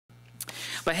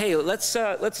But hey, let's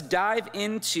dive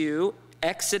into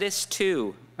Exodus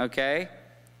 2, okay?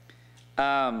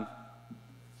 As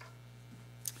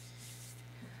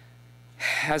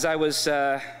I was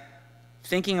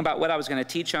thinking about what I was going to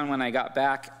teach on when I got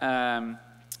back,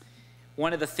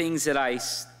 one of the things that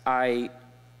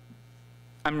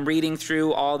I'm reading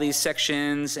through all these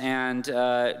sections, and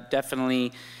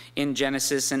definitely in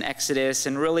Genesis and Exodus,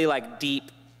 and really like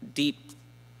deep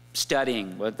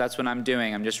studying. Well, that's what I'm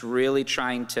doing. I'm just really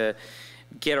trying to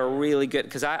get a really good,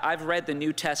 because I've read the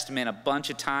New Testament a bunch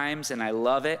of times and I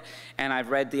love it, and I've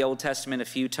read the Old Testament a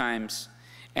few times,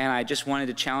 and I just wanted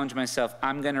to challenge myself.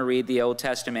 I'm going to read the Old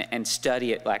Testament and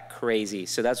study it like crazy.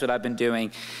 So that's what I've been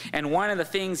doing. And one of the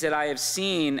things that I have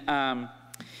seen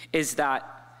is that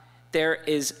there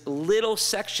is little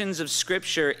sections of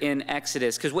Scripture in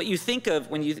Exodus, because what you think of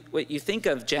when you think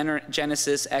of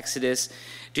Genesis, Exodus,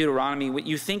 Deuteronomy, what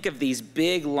you think of these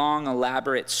big, long,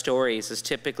 elaborate stories is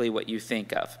typically what you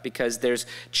think of, because there's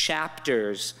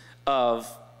chapters of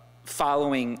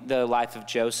following the life of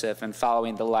Joseph and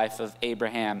following the life of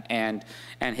Abraham and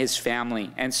his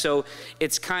family. And so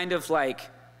it's kind of like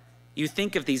you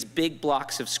think of these big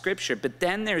blocks of Scripture, but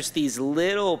then there's these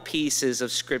little pieces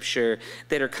of Scripture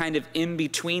that are kind of in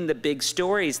between the big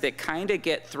stories that kind of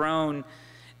get thrown.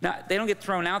 They don't get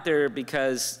thrown out there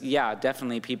because, yeah,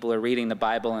 definitely people are reading the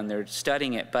Bible and they're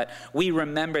studying it, but we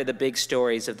remember the big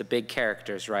stories of the big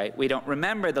characters, right? We don't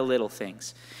remember the little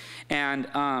things. And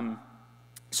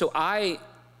so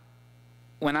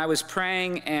when I was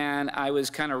praying and I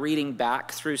was kind of reading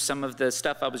back through some of the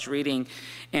stuff I was reading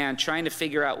and trying to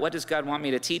figure out what does God want me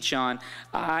to teach on,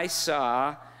 I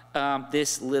saw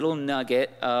this little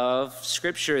nugget of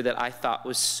Scripture that I thought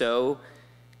was so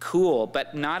cool.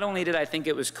 But not only did I think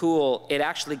it was cool, it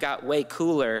actually got way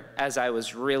cooler as I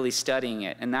was really studying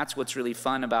it. And that's what's really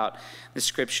fun about the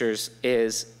Scriptures,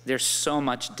 is there's so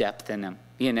much depth in them.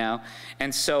 You know,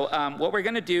 and so what we're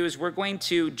going to do is we're going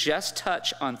to just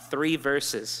touch on 3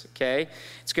 verses, okay?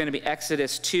 It's going to be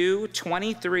Exodus 2,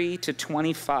 23 to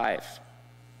 25.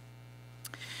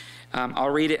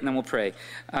 I'll read it and then we'll pray.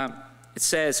 It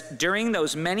says, "During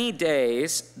those many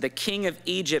days, the king of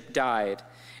Egypt died,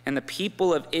 and the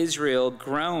people of Israel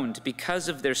groaned because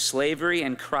of their slavery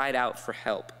and cried out for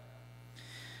help.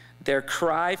 Their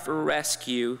cry for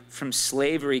rescue from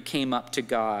slavery came up to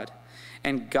God.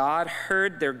 And God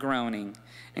heard their groaning,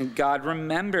 and God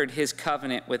remembered his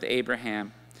covenant with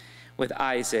Abraham, with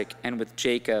Isaac, and with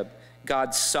Jacob.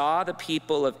 God saw the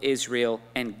people of Israel,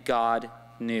 and God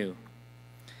knew."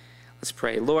 Let's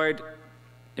pray. Lord,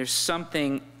 there's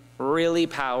something really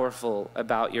powerful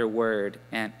about your word,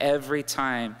 and every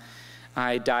time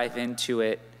I dive into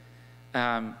it,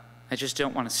 I just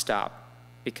don't want to stop,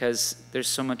 because there's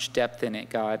so much depth in it,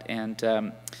 God. And,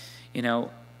 you know,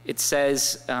 it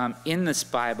says in this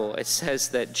Bible, it says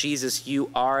that Jesus, you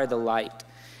are the light,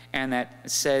 and that it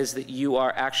says that you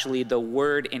are actually the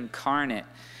Word incarnate.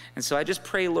 And so I just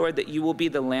pray, Lord, that you will be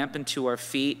the lamp unto our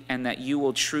feet, and that you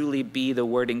will truly be the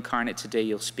Word incarnate today.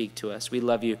 You'll speak to us. We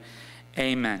love you.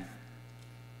 Amen.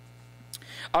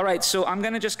 All right, so I'm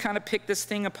going to just kind of pick this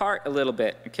thing apart a little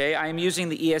bit, okay? I am using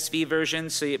the ESV version,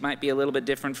 so it might be a little bit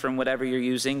different from whatever you're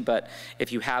using, but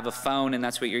if you have a phone and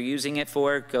that's what you're using it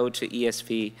for, go to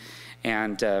ESV.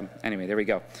 And anyway, there we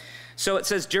go. So it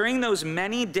says, "During those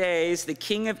many days, the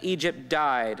king of Egypt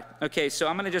died." Okay, so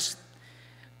I'm going to just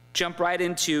jump right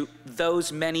into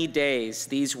those many days,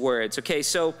 these words. Okay,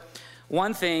 so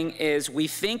one thing is we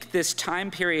think this time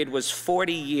period was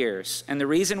 40 years. And the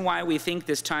reason why we think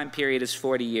this time period is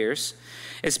 40 years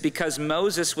is because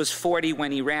Moses was 40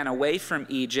 when he ran away from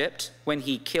Egypt, when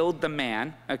he killed the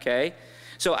man, okay?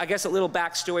 So I guess a little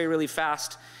backstory really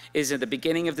fast is at the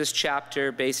beginning of this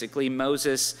chapter, basically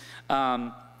Moses,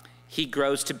 he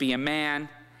grows to be a man,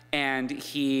 and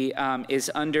he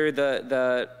is under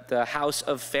the house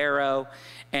of Pharaoh,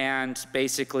 and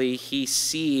basically he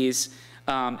sees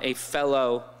a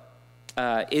fellow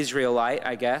Israelite,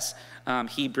 I guess,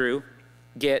 Hebrew,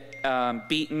 get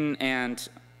beaten and,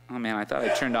 oh man, I thought I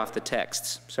turned off the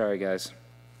texts. Sorry, guys.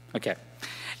 Okay.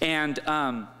 And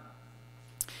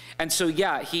so,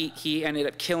 yeah, he ended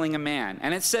up killing a man.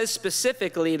 And it says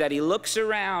specifically that he looks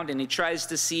around and he tries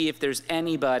to see if there's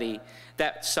anybody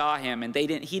that saw him, and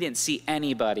he didn't see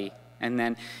anybody. And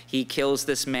then he kills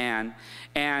this man.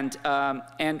 And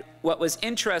what was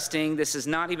interesting, this is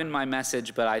not even my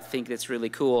message, but I think it's really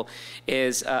cool,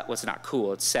 is, well, it's not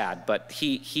cool, it's sad, but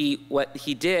what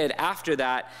he did after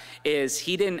that is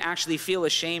he didn't actually feel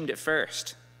ashamed at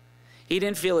first. He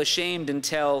didn't feel ashamed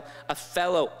until a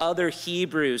fellow other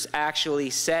Hebrews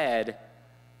actually said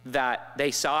that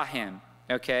they saw him,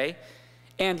 okay?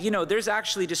 And, there's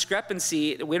actually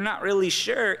discrepancy. We're not really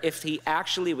sure if he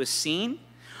actually was seen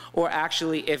or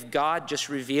actually if God just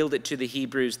revealed it to the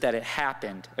Hebrews that it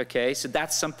happened, okay? So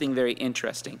that's something very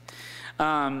interesting.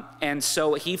 And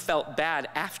so he felt bad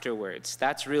afterwards.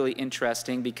 That's really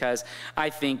interesting because I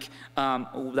think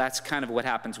that's kind of what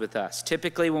happens with us.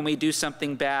 Typically when we do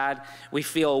something bad, we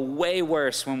feel way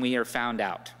worse when we are found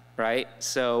out, right?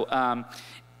 So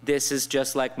this is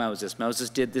just like Moses. Moses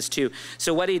did this too.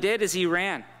 So what he did is he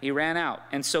ran out.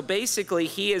 And so basically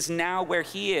he is now where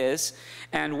he is.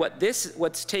 And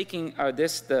it's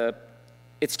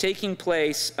taking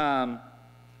place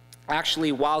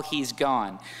actually while he's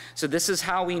gone. So this is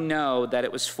how we know that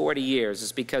it was 40 years.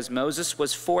 It's because Moses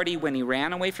was 40 when he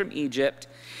ran away from Egypt.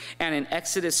 And in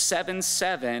Exodus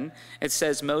 7:7, it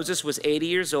says Moses was 80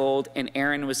 years old and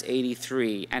Aaron was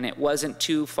 83. And it wasn't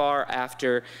too far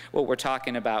after what we're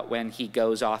talking about when he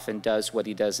goes off and does what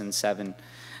he does in 7.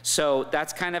 So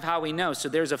that's kind of how we know. So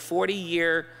there's a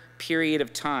 40-year period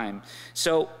of time.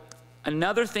 So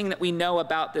another thing that we know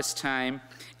about this time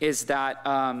is that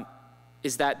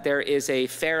there is a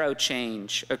Pharaoh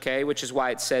change, okay, which is why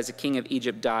it says the king of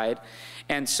Egypt died.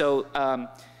 And so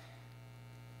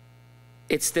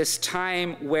it's this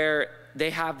time where they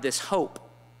have this hope.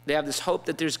 They have this hope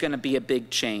that there's going to be a big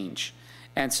change.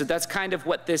 And so that's kind of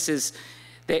what this is.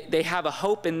 They have a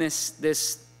hope in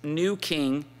this new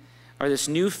king or this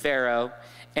new Pharaoh.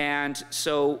 And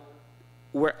so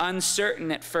we're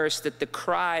uncertain at first that the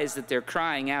cries that they're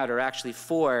crying out are actually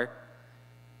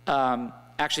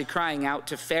actually crying out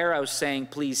to Pharaoh saying,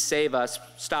 please save us,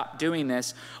 stop doing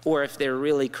this, or if they're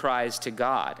really cries to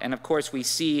God. And of course we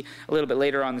see a little bit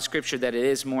later on in the scripture that it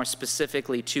is more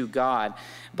specifically to God.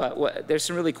 But there's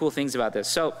some really cool things about this.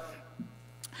 So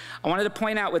I wanted to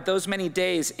point out with those many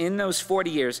days in those 40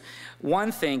 years,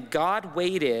 one thing, God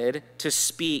waited to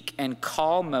speak and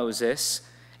call Moses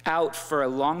out for a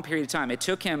long period of time. It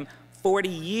took him 40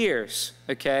 years,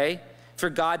 okay, for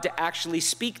God to actually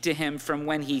speak to him from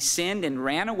when he sinned and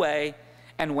ran away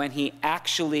and when he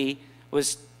actually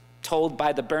was told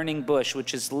by the burning bush,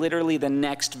 which is literally the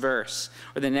next verse,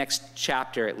 or the next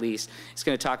chapter at least. He's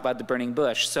going to talk about the burning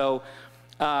bush. So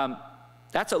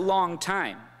that's a long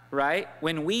time, right?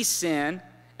 When we sin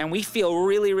and we feel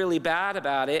really, really bad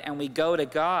about it and we go to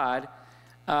God,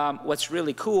 what's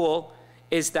really cool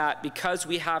is that because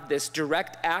we have this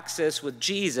direct access with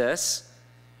Jesus,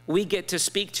 we get to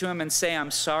speak to him and say,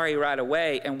 I'm sorry right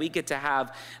away. And we get to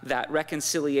have that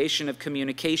reconciliation of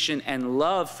communication and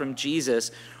love from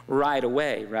Jesus right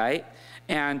away, right?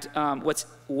 And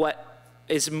what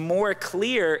is more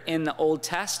clear in the Old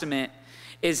Testament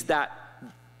is that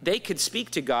they could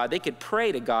speak to God. They could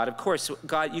pray to God. Of course,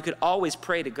 God, you could always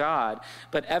pray to God.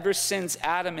 But ever since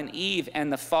Adam and Eve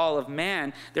and the fall of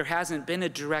man, there hasn't been a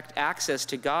direct access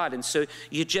to God. And so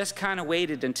you just kind of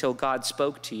waited until God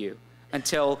spoke to you,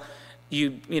 until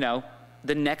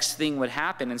the next thing would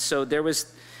happen. And so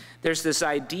there's this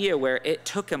idea where it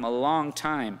took him a long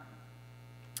time.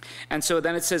 And so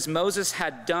then it says Moses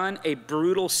had done a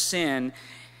brutal sin.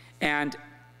 And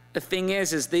the thing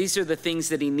is these are the things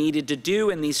that he needed to do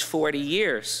in these 40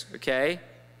 years, okay?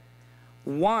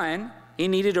 One, he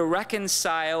needed to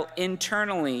reconcile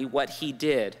internally what he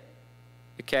did,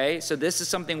 okay? So this is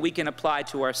something we can apply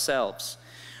to ourselves.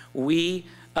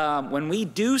 When we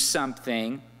do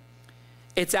something,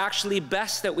 it's actually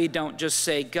best that we don't just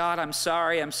say, God, I'm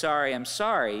sorry, I'm sorry, I'm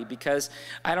sorry, because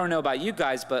I don't know about you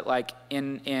guys, but like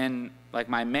in like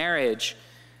my marriage,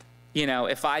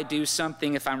 if I do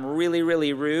something, if I'm really,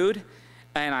 really rude,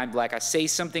 and I say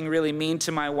something really mean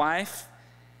to my wife,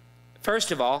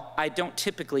 first of all, I don't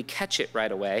typically catch it right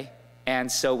away,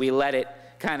 and so we let it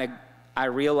I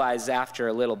realize after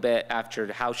a little bit,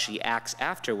 after how she acts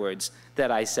afterwards,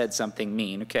 that I said something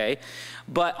mean, okay?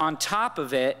 But on top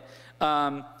of it,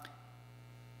 I'm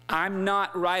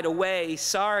not right away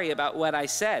sorry about what I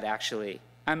said, actually.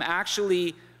 I'm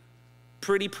actually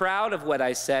pretty proud of what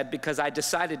I said because I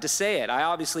decided to say it. I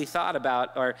obviously thought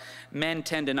about, or men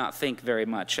tend to not think very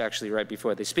much, actually, right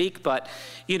before they speak, but,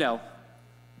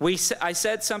 I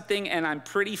said something and I'm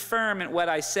pretty firm in what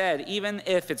I said, even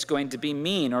if it's going to be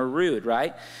mean or rude,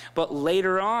 right? But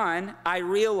later on, I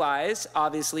realize,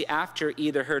 obviously after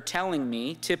either her telling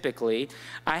me, typically,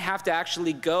 I have to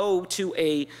actually go to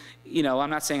I'm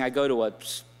not saying I go to a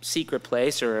secret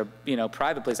place or a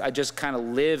private place. I just kind of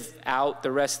live out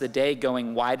the rest of the day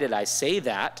going, why did I say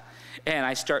that? And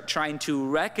I start trying to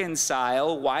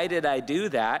reconcile, why did I do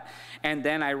that? And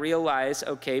then I realize,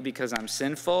 okay, because I'm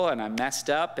sinful and I'm messed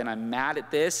up and I'm mad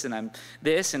at this and I'm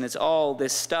this, and it's all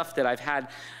this stuff that I've had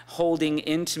holding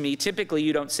into me. Typically,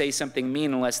 you don't say something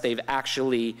mean unless they've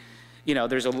actually,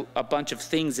 there's a bunch of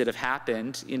things that have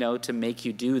happened, to make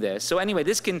you do this. So anyway,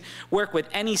 this can work with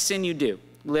any sin you do,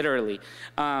 literally.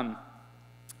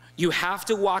 You have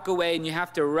to walk away and you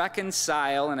have to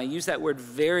reconcile, and I use that word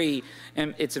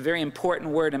and it's a very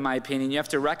important word in my opinion. You have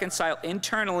to reconcile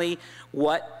internally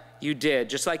what you did,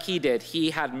 just like he did.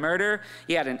 He had murder,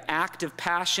 he had an act of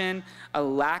passion, a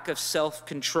lack of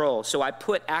self-control. So I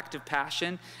put act of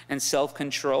passion and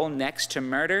self-control next to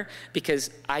murder because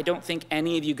I don't think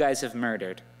any of you guys have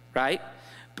murdered, right?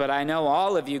 But I know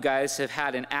all of you guys have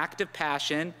had an act of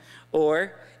passion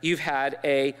or you've had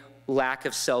a lack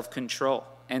of self-control.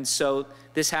 And so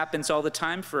this happens all the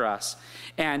time for us.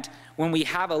 And when we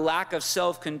have a lack of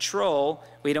self-control,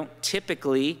 we don't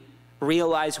typically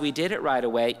realize we did it right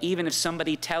away. Even if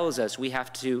somebody tells us, we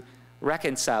have to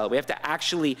reconcile it. We have to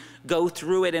actually go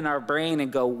through it in our brain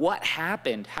and go, what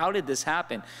happened? How did this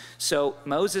happen? So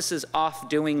Moses is off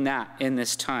doing that in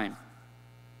this time.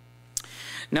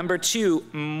 Number 2,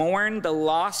 mourn the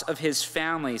loss of his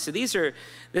family. So this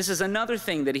is another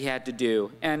thing that he had to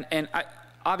do. And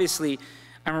obviously,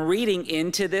 I'm reading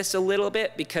into this a little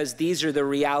bit because these are the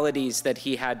realities that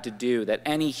he had to do, that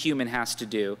any human has to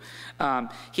do.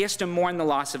 He has to mourn the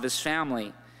loss of his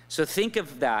family. So think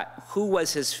of that. Who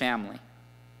was his family?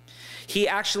 He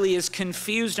actually is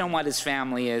confused on what his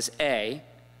family is, A.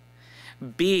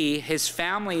 B, his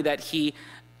family that he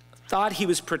thought he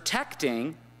was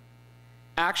protecting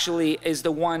actually is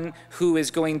the one who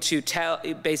is going to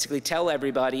basically tell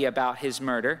everybody about his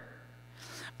murder.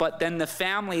 But then the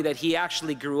family that he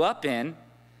actually grew up in,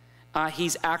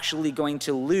 he's actually going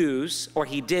to lose, or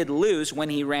he did lose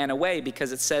when he ran away,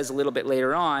 because it says a little bit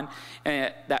later on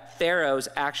that Pharaoh's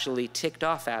actually ticked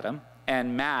off at him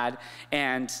and mad,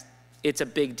 and it's a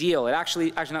big deal. It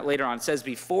actually not later on, it says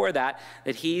before that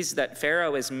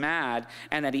Pharaoh is mad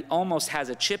and that he almost has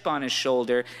a chip on his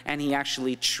shoulder, and he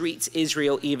actually treats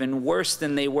Israel even worse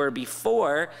than they were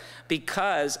before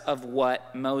because of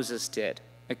what Moses did.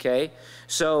 Okay,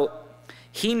 so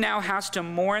he now has to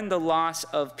mourn the loss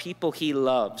of people he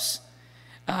loves.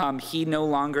 He no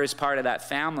longer is part of that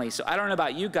family. So I don't know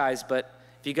about you guys, but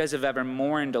if you guys have ever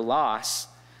mourned a loss,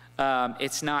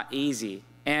 it's not easy.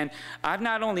 And I've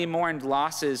not only mourned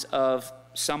losses of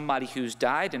somebody who's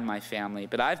died in my family,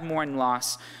 but I've mourned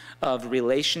loss of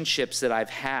relationships that I've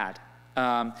had.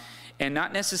 And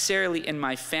not necessarily in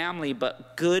my family,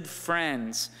 but good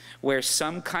friends where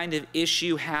some kind of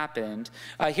issue happened.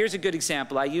 Here's a good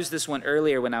example. I used this one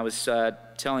earlier when I was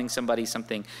telling somebody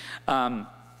something. I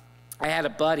had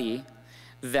a buddy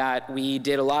that we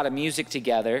did a lot of music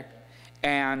together,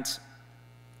 and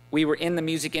we were in the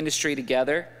music industry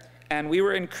together, and we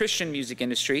were in Christian music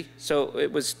industry. So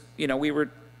it was,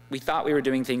 we thought we were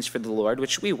doing things for the Lord,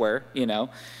 which we were,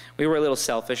 We were a little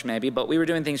selfish maybe, but we were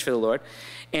doing things for the Lord.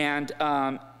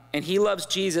 And he loves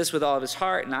Jesus with all of his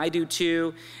heart, and I do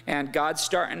too. And God's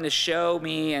starting to show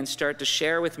me and start to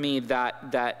share with me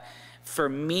that for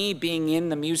me, being in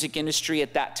the music industry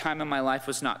at that time in my life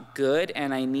was not good,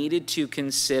 and I needed to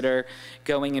consider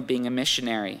going and being a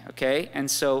missionary, okay? And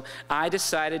so I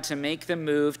decided to make the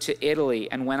move to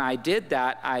Italy, and when I did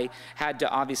that, I had to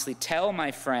obviously tell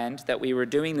my friend that we were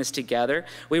doing this together.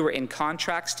 We were in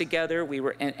contracts together. We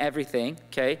were in everything,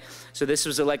 okay? So this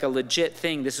was like a legit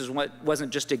thing. This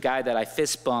wasn't just a guy that I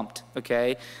fist bumped,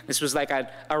 okay? This was like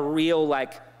a real,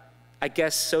 like, I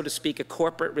guess, so to speak, a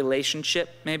corporate relationship,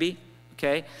 maybe.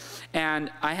 Okay,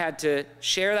 and I had to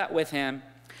share that with him,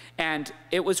 and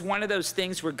it was one of those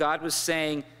things where God was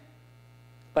saying,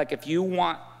 like, if you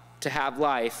want to have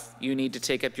life, you need to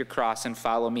take up your cross and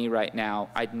follow me right now.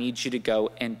 I need you to go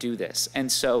and do this.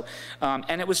 And so,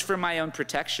 and it was for my own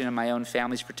protection and my own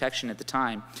family's protection at the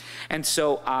time. And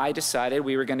so I decided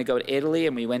we were going to go to Italy,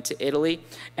 and we went to Italy.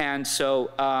 And so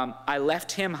I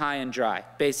left him high and dry,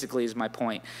 basically, is my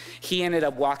point. He ended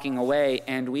up walking away,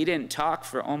 and we didn't talk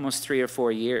for almost 3 or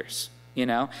 4 years,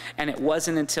 And it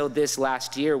wasn't until this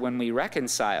last year when we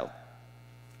reconciled.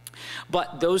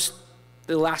 But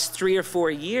the last 3 or 4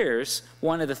 years,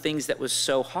 one of the things that was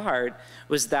so hard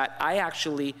was that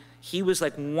he was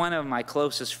like one of my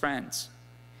closest friends.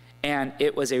 And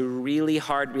it was a really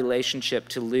hard relationship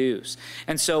to lose.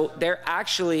 And so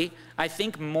I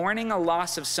think mourning a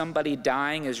loss of somebody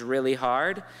dying is really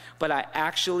hard, but I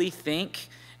actually think,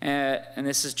 and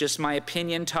this is just my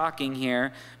opinion talking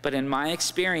here, but in my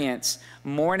experience,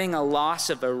 mourning a loss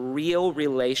of a real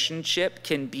relationship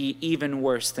can be even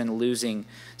worse than losing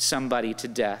somebody to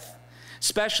death.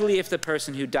 Especially if the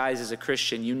person who dies is a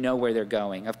Christian, you know where they're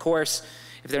going. Of course,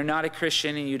 if they're not a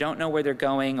Christian and you don't know where they're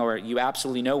going, or you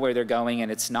absolutely know where they're going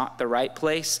and it's not the right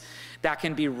place, that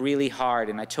can be really hard,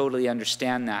 and I totally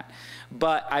understand that.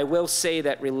 But I will say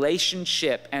that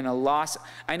relationship and a loss,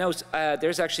 I know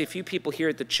there's actually a few people here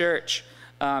at the church,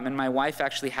 and my wife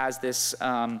actually has this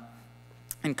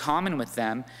in common with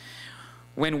them.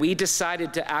 When we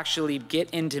decided to actually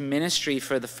get into ministry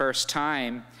for the first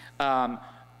time, my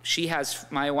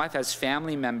wife has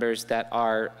family members that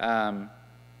are,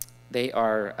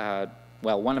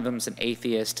 well, one of them is an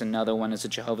atheist, another one is a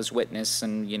Jehovah's Witness,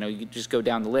 and you just go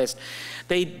down the list.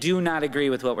 They do not agree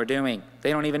with what we're doing.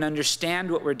 They don't even understand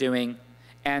what we're doing.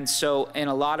 And so in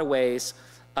a lot of ways,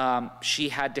 she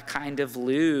had to kind of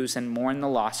lose and mourn the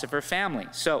loss of her family.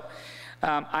 So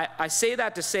I say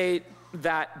that to say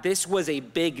that this was a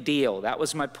big deal. That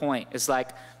was my point. It's like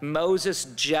Moses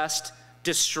just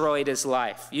destroyed his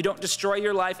life. You don't destroy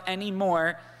your life any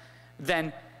more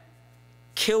than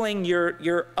killing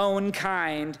your own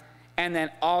kind, and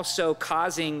then also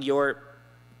causing your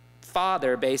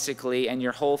father, basically, and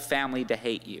your whole family to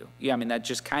hate you. Yeah, I mean, that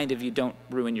just kind of, you don't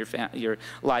ruin your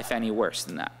life any worse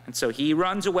than that. And so he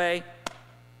runs away,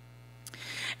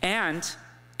 and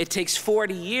it takes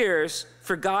 40 years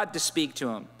for God to speak to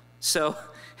him. So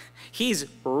he's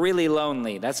really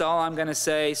lonely. That's all I'm going to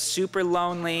say. Super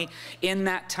lonely. In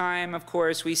that time, of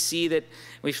course, we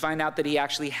find out that he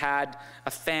actually had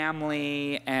a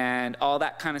family and all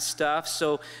that kind of stuff.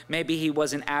 So maybe he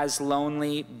wasn't as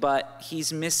lonely, but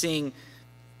he's missing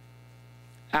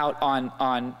out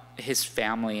on his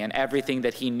family and everything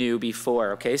that he knew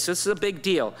before. Okay, so this is a big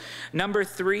deal. Number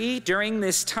 3, during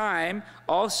this time,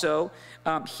 also,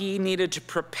 he needed to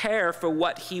prepare for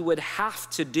what he would have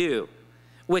to do,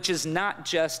 which is not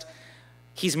just,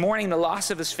 he's mourning the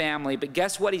loss of his family, but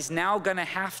guess what he's now going to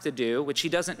have to do, which he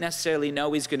doesn't necessarily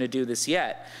know he's going to do this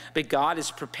yet, but God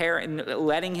is preparing,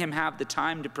 letting him have the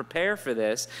time to prepare for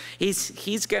this.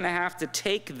 He's going to have to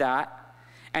take that,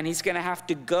 and he's going to have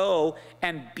to go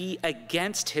and be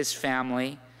against his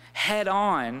family head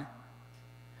on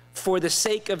for the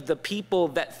sake of the people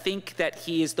that think that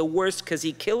he is the worst because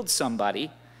he killed somebody.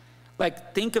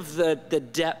 Like, think of the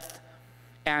depth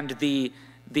and the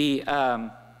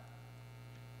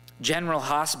General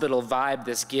Hospital vibe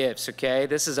this gives, okay?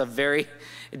 This is a very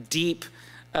deep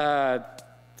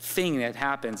thing that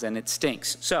happens, and it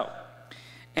stinks. So,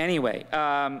 anyway,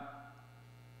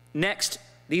 next,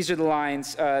 these are the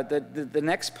lines. The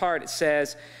next part, it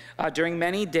says, during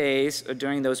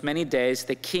those many days,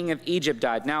 the king of Egypt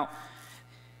died. Now,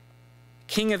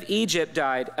 king of Egypt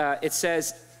died. It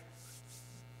says,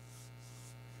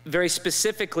 very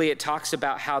specifically, it talks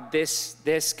about how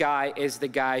this guy is the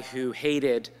guy who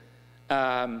hated,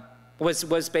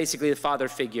 was basically the father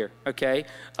figure, okay,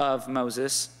 of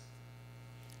Moses.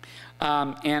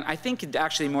 And I think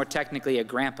actually more technically a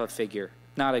grandpa figure,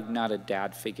 not a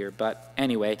dad figure, but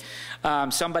anyway,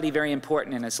 somebody very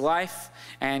important in his life,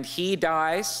 and he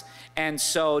dies, and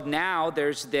so now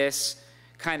there's this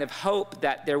kind of hope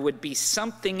that there would be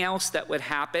something else that would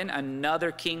happen,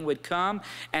 another king would come,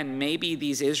 and maybe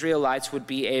these Israelites would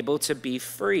be able to be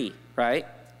free, right?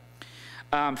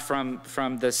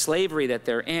 From the slavery that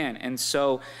they're in. And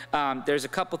so there's a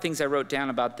couple things I wrote down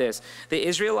about this. The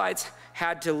Israelites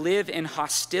had to live in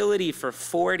hostility for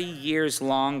 40 years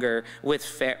longer with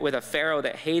a Pharaoh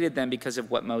that hated them because of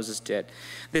what Moses did.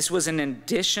 This was an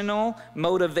additional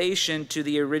motivation to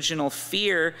the original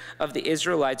fear of the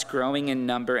Israelites growing in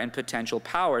number and potential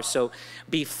power. So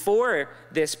before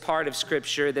this part of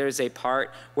Scripture, there's a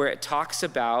part where it talks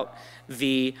about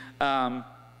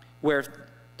where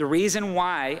the reason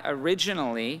why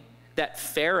originally that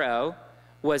Pharaoh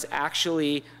was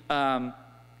actually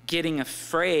getting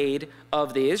afraid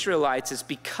of the Israelites is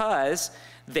because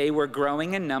they were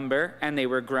growing in number and they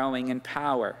were growing in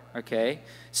power, okay?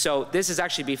 So this is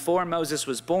actually before Moses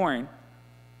was born.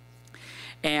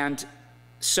 And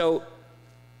so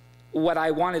what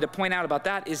I wanted to point out about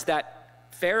that is that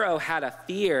Pharaoh had a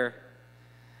fear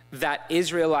that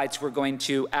Israelites were going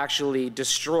to actually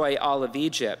destroy all of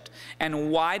Egypt.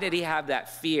 And why did he have that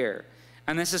fear?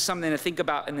 And this is something to think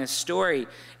about in this story,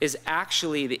 is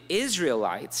actually the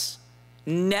Israelites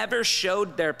never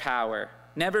showed their power,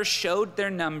 never showed their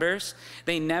numbers.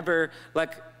 They never,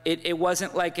 it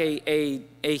wasn't like a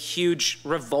huge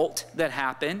revolt that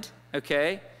happened,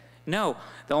 okay? No,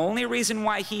 the only reason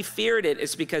why he feared it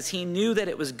is because he knew that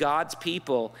it was God's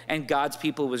people, and God's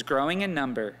people was growing in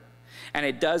number. And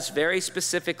it does very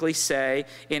specifically say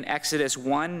in Exodus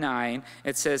 1:9,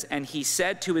 it says, "And he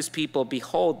said to his people,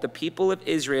 behold, the people of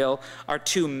Israel are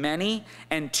too many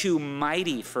and too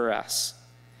mighty for us."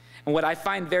 And what I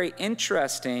find very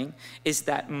interesting is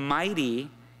that mighty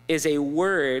is a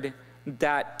word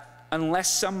that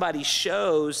unless somebody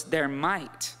shows their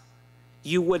might,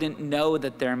 you wouldn't know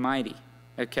that they're mighty,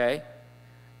 okay?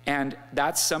 And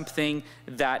that's something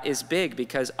that is big,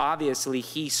 because obviously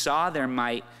he saw their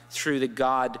might through the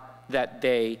God that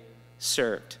they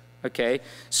served, okay?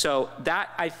 So that,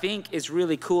 I think, is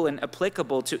really cool and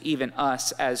applicable to even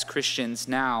us as Christians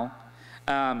now.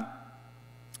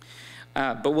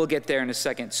 But we'll get there in a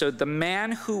second. So the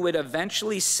man who would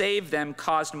eventually save them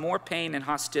caused more pain and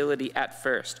hostility at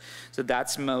first. So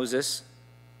that's Moses.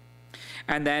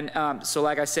 And then, so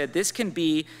like I said, this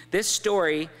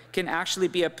story can actually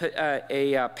be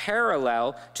a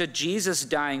parallel to Jesus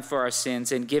dying for our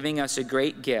sins and giving us a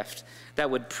great gift that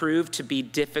would prove to be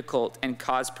difficult and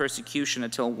cause persecution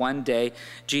until one day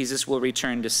Jesus will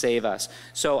return to save us.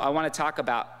 So I want to talk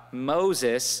about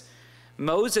Moses.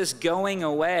 Moses going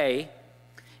away,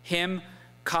 him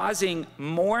causing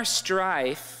more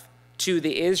strife to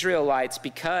the Israelites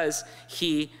because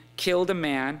he killed a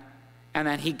man, and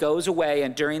then he goes away,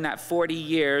 and during that 40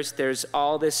 years, there's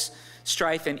all this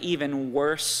strife and even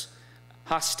worse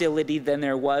hostility than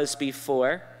there was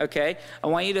before, okay? I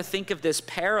want you to think of this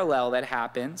parallel that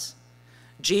happens.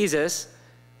 Jesus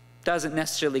doesn't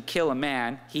necessarily kill a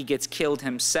man. He gets killed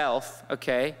himself,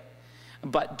 okay?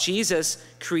 But Jesus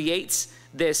creates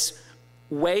this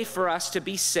way for us to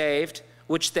be saved,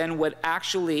 which then would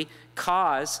actually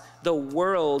cause the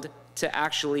world to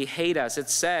actually hate us. It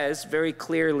says very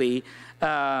clearly,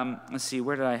 let's see,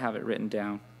 where did I have it written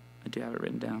down? I do have it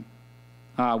written down.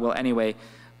 Well, anyway,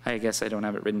 I guess I don't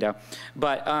have it written down.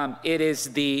 But it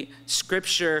is the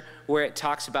scripture where it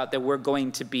talks about that we're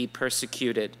going to be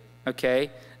persecuted,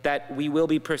 okay? That we will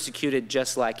be persecuted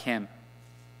just like him.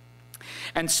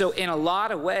 And so in a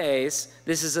lot of ways,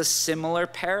 this is a similar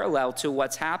parallel to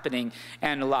what's happening.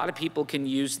 And a lot of people can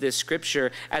use this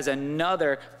scripture as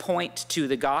another point to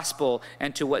the gospel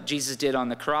and to what Jesus did on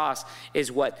the cross.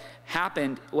 Is what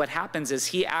happened. What happens is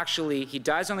he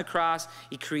dies on the cross.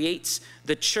 He creates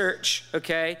the church,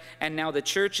 okay? And now the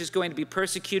church is going to be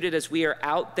persecuted as we are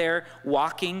out there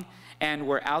walking, and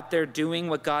we're out there doing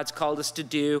what God's called us to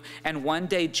do. And one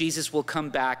day Jesus will come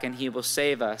back and he will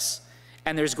save us.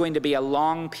 And there's going to be a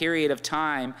long period of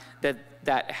time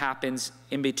that happens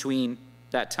in between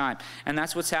that time. And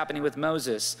that's what's happening with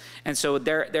Moses. And so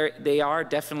they are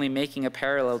definitely making a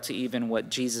parallel to even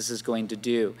what Jesus is going to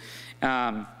do.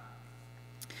 And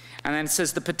then it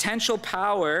says, the potential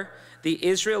power the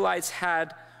Israelites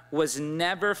had was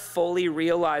never fully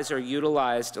realized or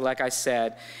utilized, like I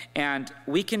said. And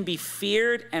we can be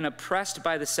feared and oppressed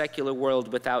by the secular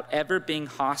world without ever being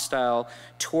hostile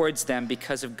towards them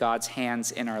because of God's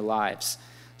hands in our lives.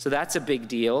 So that's a big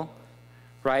deal,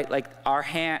 right?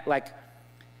 Like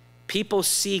people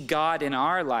see God in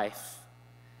our life,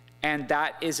 and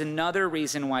that is another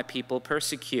reason why people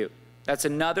persecute. That's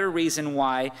another reason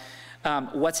why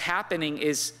what's happening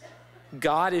is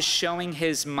God is showing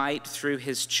his might through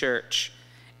his church,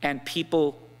 and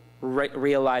people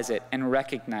realize it and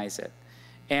recognize it.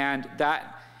 And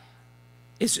that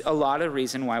is a lot of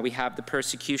reason why we have the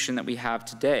persecution that we have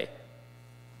today.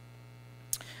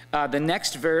 The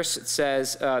next verse, it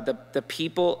says, the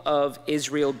people of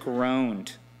Israel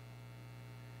groaned,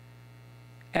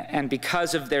 and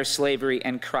because of their slavery,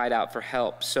 and cried out for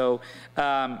help. So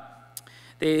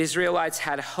the Israelites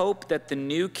had hope that the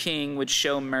new king would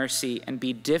show mercy and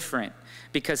be different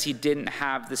because he didn't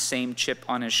have the same chip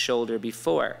on his shoulder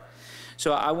before.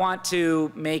 So I want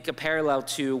to make a parallel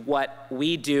to what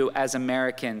we do as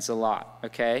Americans a lot,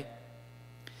 okay?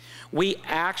 We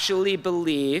actually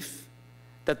believe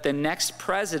that the next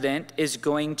president is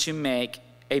going to make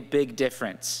a big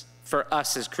difference for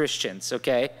us as Christians,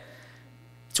 okay?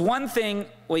 It's one thing,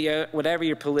 whatever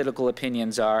your political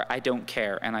opinions are, I don't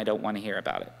care and I don't want to hear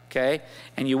about it, okay?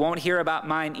 And you won't hear about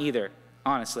mine either,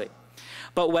 honestly.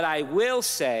 But what I will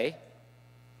say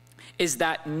is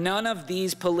that none of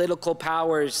these political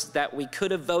powers that we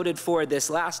could have voted for this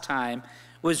last time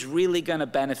was really going to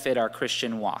benefit our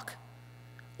Christian walk,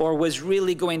 or was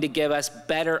really going to give us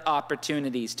better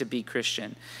opportunities to be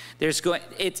Christian.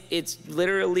 It's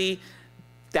literally,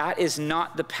 that is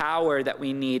not the power that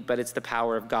we need, but it's the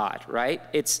power of God, right?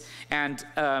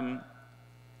 I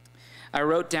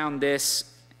wrote down this.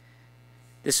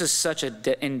 This is such an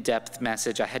in-depth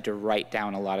message. I had to write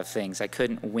down a lot of things. I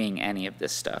couldn't wing any of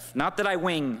this stuff. Not that I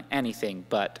wing anything,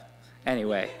 but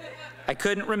anyway. I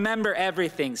couldn't remember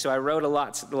everything, so I wrote a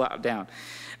lot down.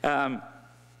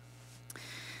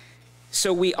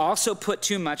 So we also put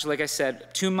too much, like I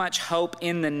said, too much hope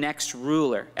in the next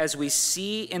ruler. As we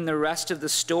see in the rest of the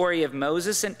story of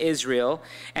Moses and Israel,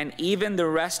 and even the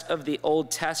rest of the Old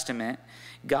Testament,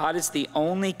 God is the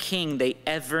only king they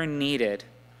ever needed.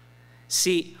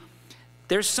 See,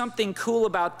 there's something cool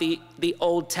about the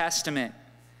Old Testament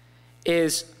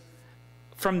is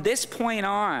from this point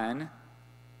on,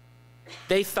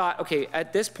 they thought, okay,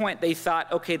 at this point they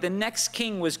thought, okay, the next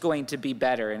king was going to be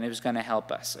better and it was going to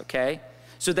help us, okay?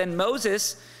 So then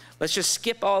Moses, let's just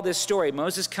skip all this story.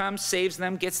 Moses comes, saves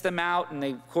them, gets them out, and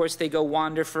of course they go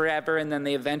wander forever, and then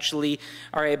they eventually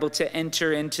are able to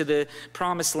enter into the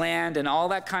promised land and all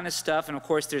that kind of stuff. And of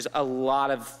course there's a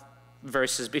lot of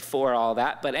verses before all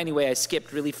that. But anyway, I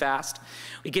skipped really fast.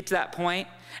 We get to that point,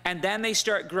 and then they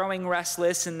start growing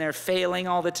restless, and they're failing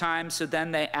all the time. So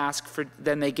then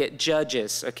they get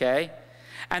judges, okay?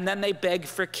 And then they beg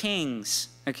for kings,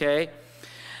 okay?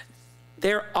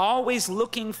 They're always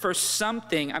looking for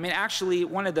something. I mean, actually,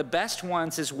 one of the best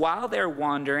ones is while they're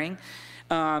wandering,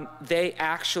 they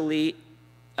actually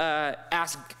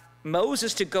ask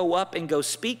Moses to go up and go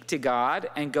speak to God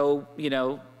and go,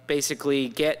 basically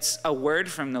gets a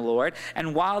word from the Lord.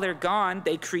 And while they're gone,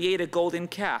 they create a golden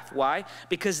calf. Why?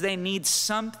 Because they need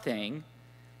something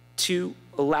to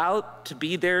allow to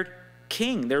be their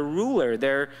king, their ruler,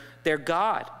 their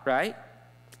God, right?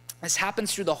 This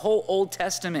happens through the whole Old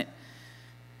Testament.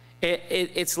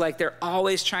 It's like they're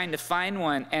always trying to find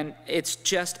one, and it's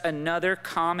just another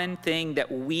common thing that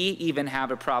we even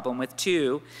have a problem with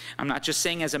too. I'm not just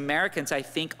saying as Americans, I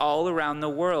think all around the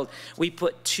world, we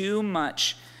put too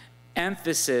much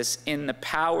emphasis in the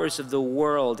powers of the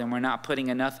world, and we're not putting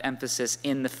enough emphasis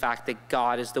in the fact that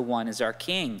God is the one as our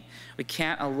king. We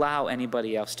can't allow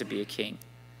anybody else to be a king.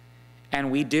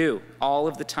 And we do, all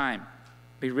of the time.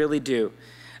 We really do.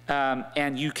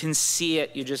 And you can see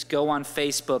it. You just go on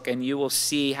Facebook and you will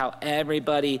see how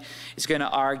everybody is going to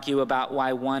argue about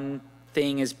why one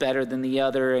thing is better than the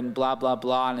other and blah, blah,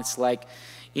 blah. And it's like,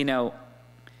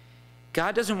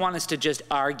 God doesn't want us to just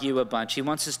argue a bunch. He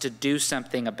wants us to do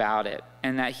something about it.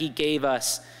 And that he gave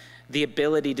us the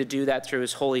ability to do that through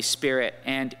his Holy Spirit.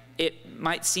 And it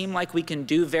might seem like we can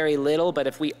do very little, but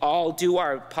if we all do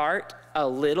our part a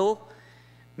little,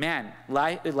 man,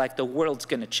 like the world's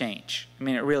going to change. I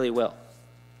mean, it really will.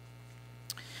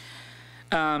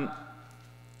 So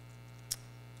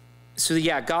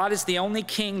yeah, God is the only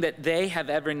king that they have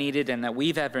ever needed and that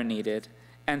we've ever needed.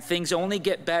 And things only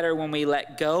get better when we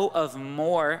let go of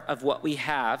more of what we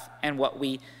have and what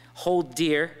we hold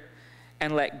dear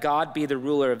and let God be the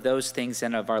ruler of those things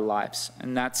and of our lives.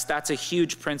 And that's a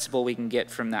huge principle we can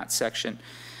get from that section.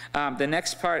 The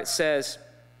next part, it says,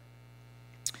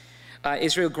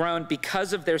 Israel groaned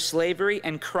because of their slavery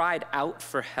and cried out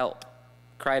for help.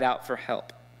 Cried out for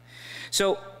help.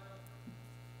 So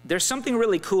there's something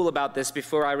really cool about this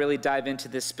before I really dive into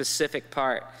this specific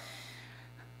part.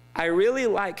 I really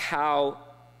like how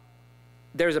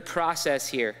there's a process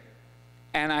here.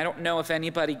 And I don't know if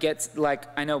anybody gets,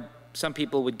 I know some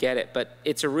people would get it, but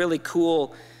it's a really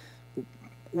cool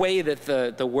way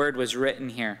that the word was written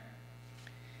here.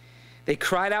 They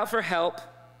cried out for help.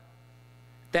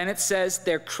 Then it says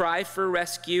their cry for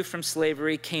rescue from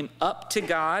slavery came up to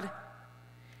God,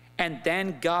 and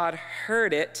then God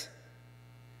heard it,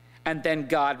 and then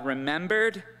God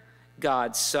remembered,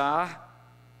 God saw,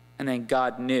 and then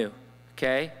God knew,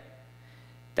 okay?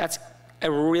 That's a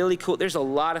really cool, there's a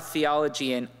lot of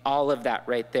theology in all of that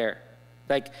right there.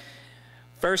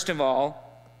 First of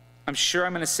all, I'm sure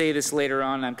I'm going to say this later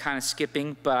on, I'm kind of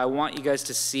skipping, but I want you guys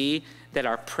to see that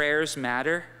our prayers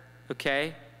matter,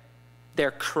 okay?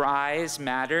 Their cries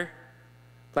matter.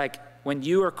 When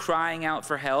you are crying out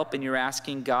for help and you're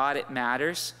asking God, it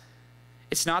matters.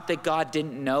 It's not that God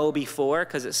didn't know before,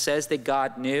 because it says that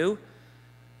God knew,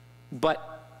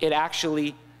 but it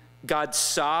actually, God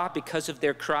saw because of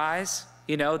their cries.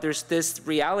 There's this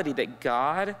reality that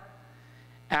God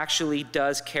actually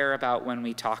does care about when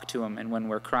we talk to him and when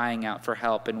we're crying out for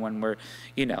help and when we're,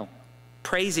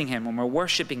 praising him, when we're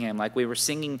worshiping him, like we were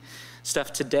singing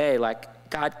stuff today,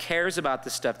 God cares about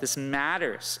this stuff. This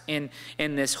matters in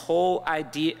this whole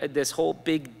idea, this whole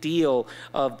big deal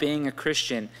of being a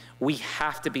Christian. We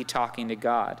have to be talking to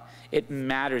God. It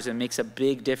matters. It makes a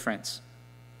big difference.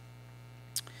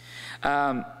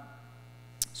 So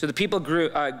the people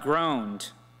groaned.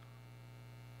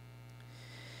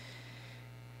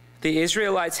 The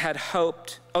Israelites had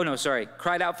hoped,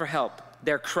 cried out for help.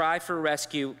 Their cry for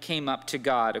rescue came up to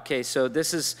God. Okay, so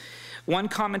this is, one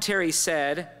commentary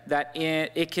said that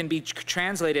it can be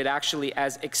translated actually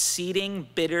as exceeding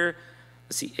bitter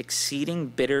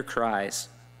cries.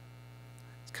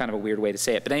 It's kind of a weird way to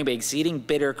say it, but anyway, exceeding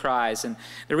bitter cries. And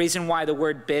the reason why the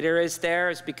word bitter is there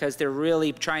is because they're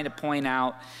really trying to point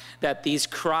out that these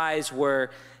cries were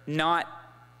not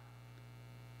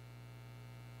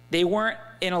They weren't,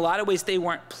 in a lot of ways, they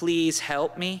weren't, please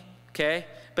help me, okay?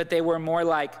 But they were more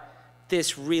like,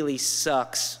 this really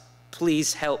sucks.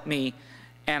 Please help me.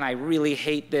 And I really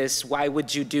hate this. Why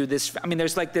would you do this? I mean,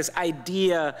 there's like this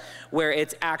idea where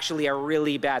it's actually a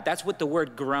really bad. That's what the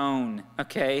word groan,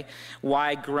 okay?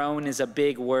 Why groan is a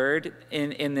big word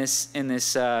in this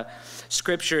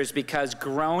scripture is because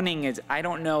groaning is, I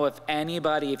don't know if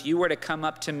anybody, if you were to come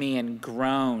up to me and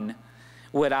groan,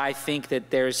 would I think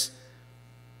that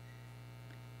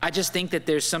I just think that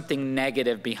there's something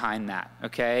negative behind that,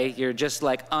 okay? You're just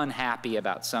like unhappy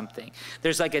about something.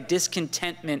 There's like a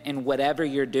discontentment in whatever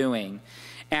you're doing.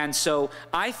 And so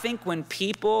I think when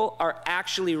people are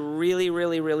actually really,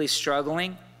 really, really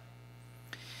struggling,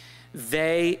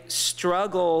 they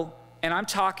struggle, and I'm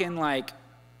talking like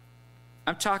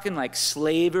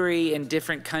slavery in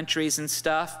different countries and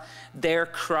stuff. Their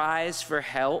cries for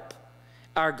help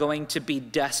are going to be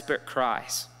desperate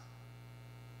cries,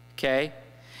 okay?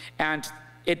 And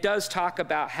it does talk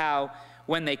about how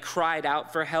when they cried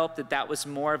out for help, that was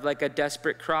more of like a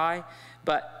desperate cry.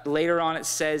 But later on it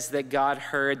says that God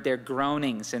heard their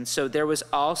groanings. And so there was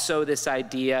also this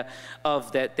idea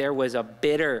of that there was a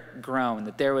bitter groan,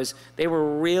 that they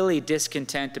were really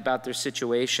discontent about their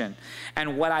situation.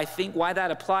 And what I think why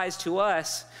that applies to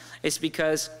us is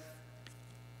because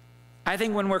I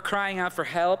think when we're crying out for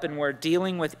help and we're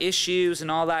dealing with issues and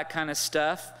all that kind of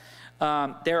stuff,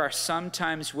 there are some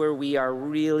times where we are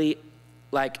really,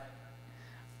 like,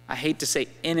 I hate to say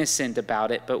innocent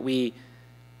about it, but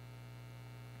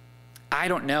I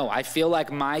don't know. I feel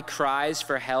like my cries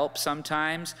for help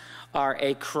sometimes are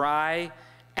a cry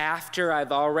after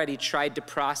I've already tried to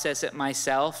process it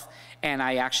myself, and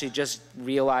I actually just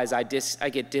realize I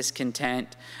get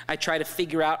discontent. I try to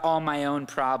figure out all my own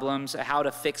problems, how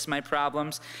to fix my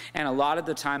problems, and a lot of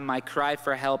the time my cry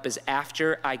for help is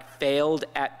after I failed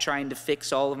at trying to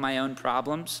fix all of my own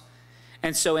problems.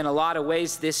 And so in a lot of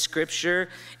ways, this scripture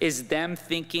is them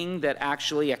thinking that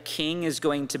actually a king is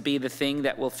going to be the thing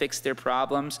that will fix their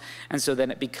problems, and so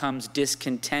then it becomes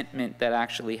discontentment that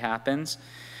actually happens.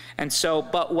 And so,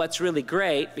 but what's really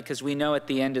great, because we know at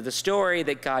the end of the story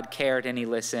that God cared and he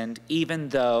listened, even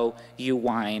though you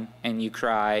whine and you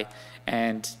cry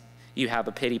and you have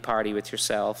a pity party with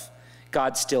yourself,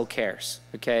 God still cares,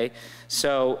 okay?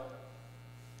 So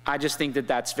I just think that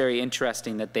that's very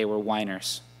interesting that they were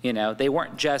whiners, you know? They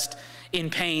weren't just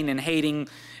in pain and hating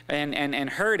and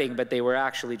hurting, but they were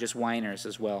actually just whiners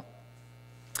as well.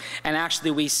 And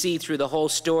actually we see through the whole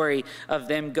story of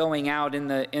them going out in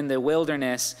the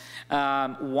wilderness,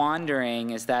 wandering,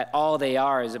 is that all they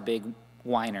are is a big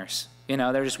whiners. You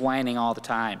know, they're just whining all the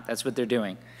time. That's what they're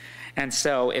doing. And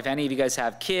so if any of you guys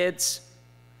have kids,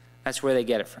 that's where they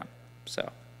get it from.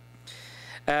 So,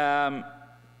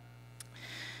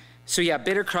 yeah,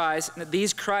 bitter cries.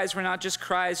 These cries were not just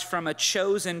cries from a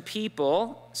chosen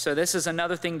people. So this is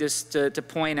another thing to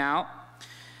point out.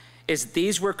 Is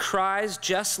these were cries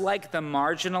just like the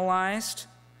marginalized,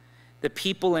 the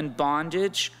people in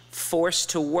bondage, forced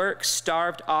to work,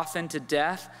 starved often to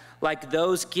death, like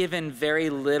those given very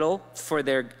little for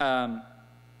their,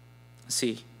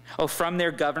 from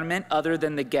their government other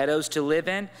than the ghettos to live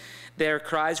in. Their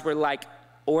cries were like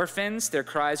orphans. Their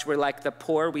cries were like the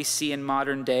poor we see in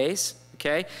modern days,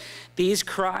 okay? These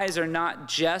cries are not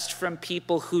just from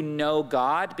people who know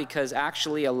God, because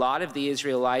actually a lot of the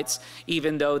Israelites,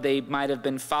 even though they might have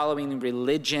been following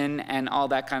religion and all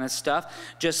that kind of stuff,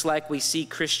 just like we see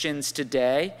Christians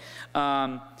today,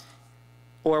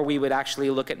 or we would actually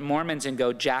look at Mormons and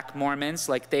go, Jack Mormons,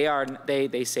 like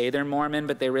they say they're Mormon,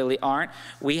 but they really aren't.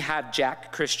 We have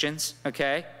Jack Christians,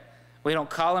 okay? We don't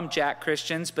call them Jack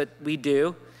Christians, but we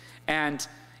do. And,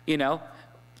 you know,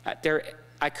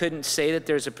 I couldn't say that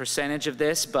there's a percentage of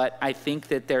this, but I think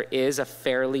that there is a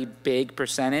fairly big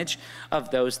percentage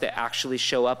of those that actually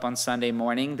show up on Sunday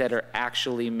morning that are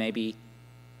actually maybe,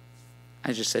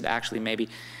 I just said actually maybe,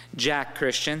 Jack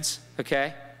Christians,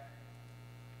 okay?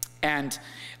 And,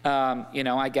 you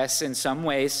know, I guess in some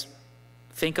ways,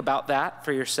 think about that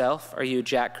for yourself. Are you a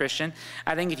Jack Christian?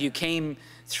 I think if you came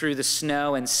through the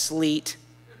snow and sleet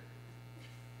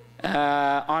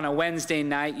on a Wednesday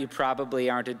night, you probably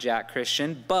aren't a Jack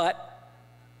Christian, but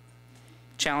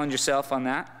challenge yourself on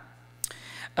that.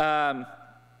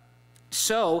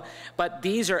 But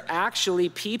these are actually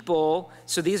people,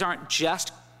 so these aren't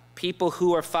just people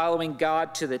who are following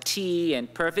God to the T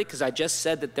and perfect, because I just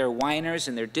said that they're whiners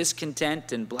and they're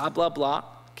discontent and blah, blah, blah,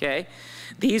 okay?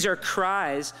 These are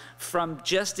cries from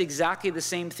just exactly the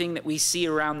same thing that we see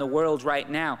around the world right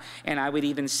now. And I would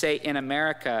even say in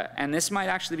America, and this might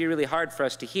actually be really hard for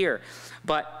us to hear,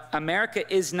 but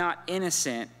America is not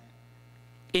innocent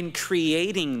in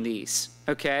creating these,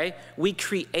 okay? We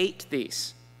create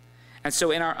these. And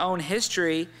so in our own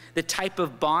history, the type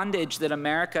of bondage that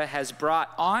America has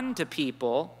brought on to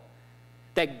people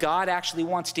that God actually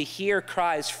wants to hear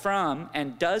cries from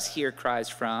and does hear cries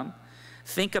from,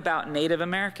 think about Native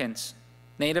Americans.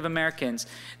 Native Americans,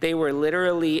 they were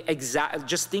literally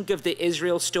just think of the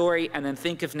Israel story and then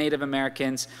think of Native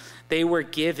Americans. They were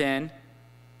given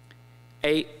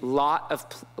a lot of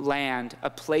land, a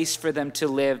place for them to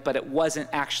live, but it wasn't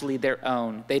actually their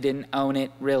own. They didn't own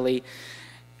it really.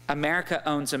 America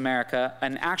owns America.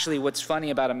 And actually what's funny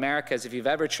about America is if you've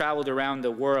ever traveled around the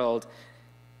world,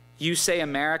 you say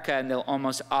America and they'll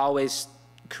almost always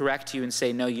correct you and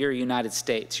say, no, you're United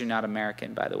States. You're not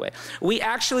American, by the way.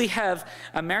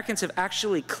 Americans have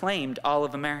actually claimed all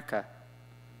of America.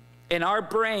 In our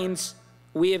brains,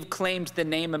 we have claimed the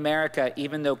name America,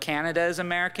 even though Canada is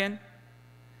American,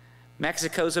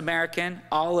 Mexico's American,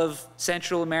 all of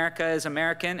Central America is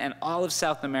American, and all of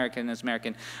South America is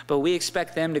American. But we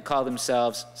expect them to call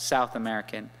themselves South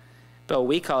American. But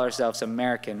we call ourselves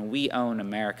American. We own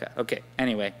America. Okay,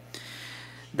 anyway.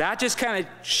 That just kind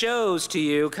of shows to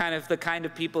you kind of the kind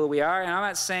of people we are. And I'm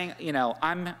not saying, you know,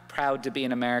 I'm proud to be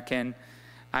an American.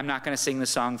 I'm not going to sing the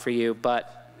song for you,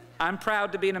 but I'm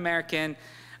proud to be an American.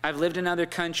 I've lived in other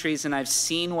countries and I've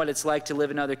seen what it's like to live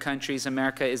in other countries.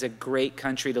 America is a great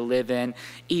country to live in,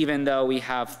 even though we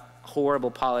have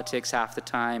horrible politics half the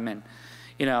time. And,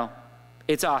 you know,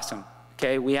 it's awesome.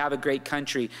 Okay, we have a great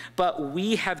country, but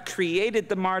we have created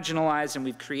the marginalized and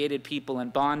we've created people in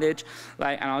bondage.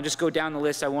 And I'll just go down the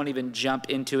list. I won't even jump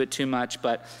into it too much,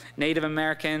 but Native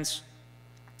Americans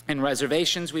and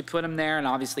reservations, we put them there and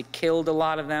obviously killed a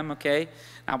lot of them, okay?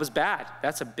 That was bad.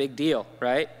 That's a big deal,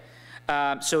 right?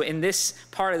 So in this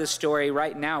part of the story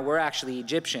right now, we're actually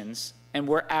Egyptians and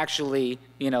we're actually,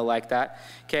 you know, like that,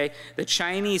 okay? The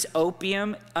Chinese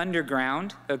opium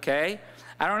underground, okay?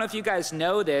 I don't know if you guys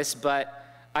know this, but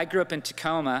I grew up in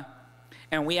Tacoma,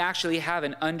 and we actually have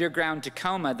an underground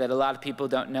Tacoma that a lot of people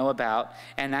don't know about,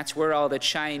 and that's where all the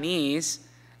Chinese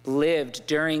lived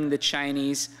during the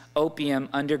Chinese opium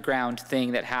underground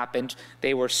thing that happened.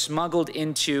 They were smuggled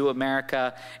into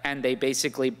America, and they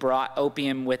basically brought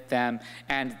opium with them,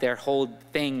 and their whole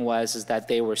thing was that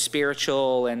they were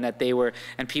spiritual, and that they were,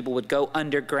 and people would go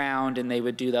underground, and they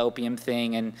would do the opium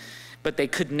thing, but they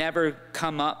could never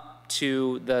come up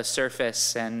to the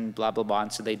surface and blah, blah, blah,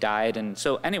 and so they died. And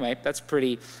so anyway, that's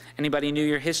pretty, anybody knew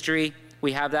your history?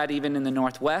 We have that even in the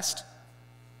Northwest.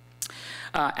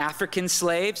 African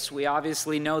slaves, we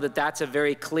obviously know that that's a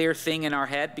very clear thing in our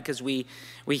head because we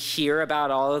hear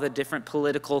about all of the different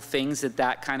political things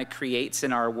that kind of creates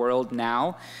in our world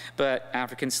now. But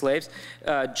African slaves,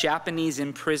 Japanese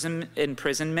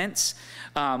imprisonments,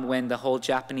 when the whole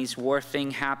Japanese war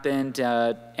thing happened,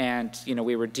 and you know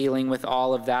we were dealing with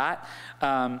all of that.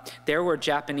 There were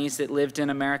Japanese that lived in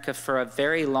America for a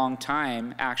very long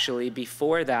time, actually,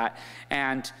 before that,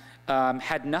 and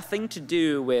had nothing to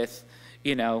do with,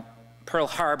 you know, Pearl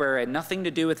Harbor, and nothing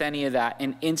to do with any of that.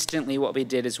 And instantly what we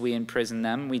did is we imprisoned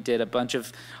them. We did a bunch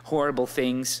of horrible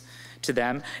things to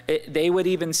them. They would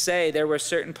even say there were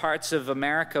certain parts of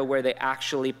America where they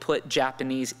actually put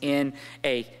Japanese in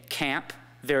a camp,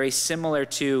 very similar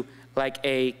to like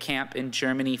a camp in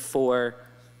Germany for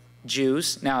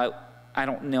Jews. Now, I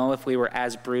don't know if we were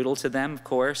as brutal to them, of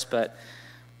course, but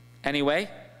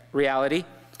anyway, reality.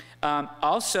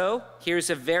 Also, here's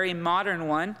a very modern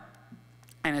one,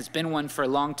 and it's been one for a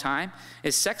long time,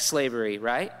 is sex slavery,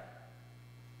 right?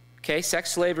 Okay, sex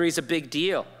slavery is a big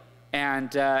deal.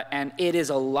 And it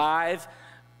is alive,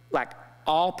 like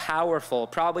all-powerful.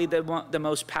 Probably the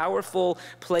most powerful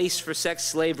place for sex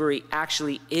slavery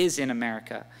actually is in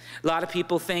America. A lot of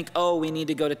people think, oh, we need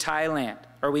to go to Thailand,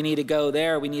 or we need to go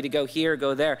there, we need to go here,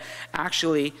 go there.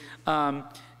 Actually,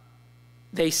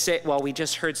 they say, well, we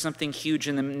just heard something huge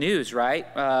in the news,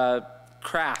 right?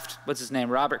 Kraft, what's his name?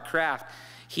 Robert Kraft.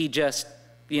 He just,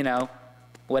 you know,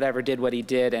 whatever, did what he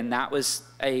did, and that was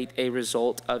a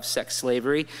result of sex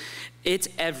slavery. It's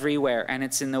everywhere, and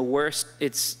it's in the worst,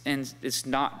 it's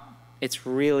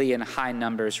really in high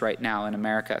numbers right now in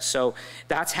America. So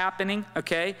that's happening,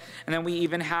 okay? And then we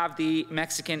even have the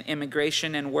Mexican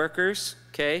immigration and workers,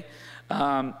 okay?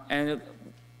 And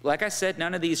like I said,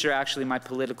 none of these are actually my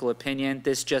political opinion.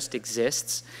 This just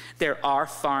exists. There are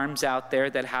farms out there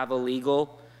that have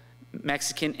illegal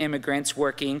Mexican immigrants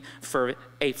working for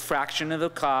a fraction of the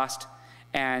cost,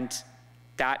 and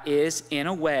that is, in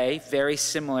a way, very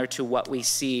similar to what we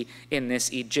see in this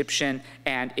Egyptian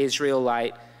and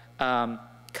Israelite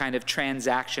kind of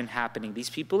transaction happening. These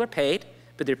people are paid,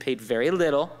 but they're paid very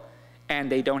little, and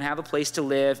they don't have a place to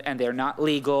live, and they're not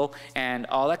legal, and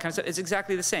all that kind of stuff. It's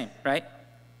exactly the same, right?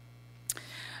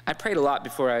 I prayed a lot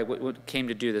before I came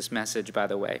to do this message, by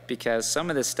the way, because some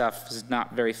of this stuff is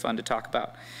not very fun to talk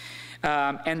about.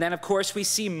 And then, of course, we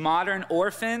see modern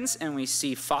orphans, and we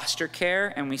see foster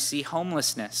care, and we see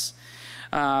homelessness.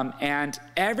 And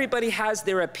everybody has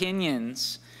their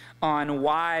opinions on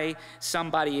why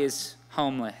somebody is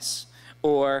homeless,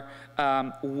 or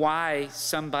why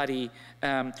somebody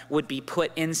would be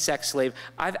put in sex slave.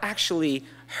 I've actually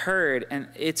heard, and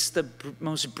it's the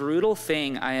most brutal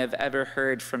thing I have ever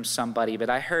heard from somebody, but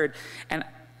I heard, and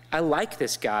I like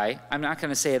this guy. I'm not going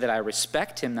to say that I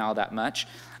respect him now that much.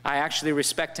 I actually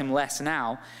respect him less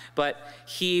now, but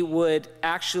he would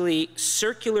actually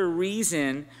circular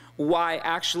reason why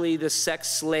actually the sex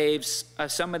slaves,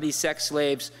 some of these sex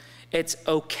slaves, it's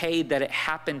okay that it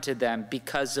happened to them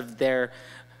because of their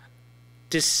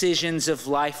decisions of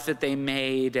life that they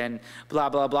made and blah,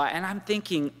 blah, blah. And I'm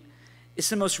thinking, it's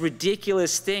the most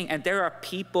ridiculous thing. And there are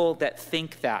people that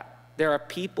think that. There are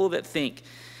people that think.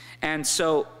 And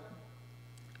so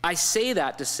I say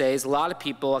that to say is a lot of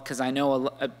people, because I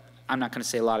know, I'm not going to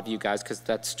say a lot of you guys because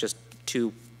that's just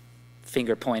too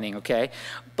finger pointing, okay?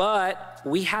 But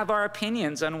we have our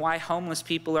opinions on why homeless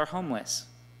people are homeless.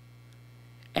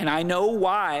 And I know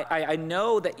why. I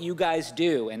know that you guys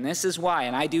do, and this is why,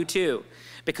 and I do too.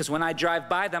 Because when I drive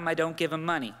by them, I don't give them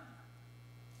money.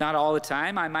 Not all the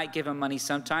time. I might give them money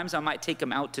sometimes. I might take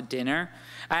them out to dinner.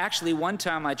 One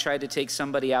time I tried to take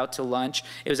somebody out to lunch.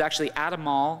 It was actually at a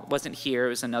mall. It wasn't here. It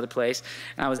was another place.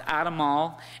 And I was at a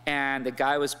mall, and the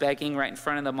guy was begging right in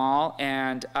front of the mall,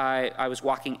 and I was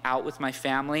walking out with my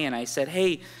family, and I said,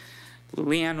 hey,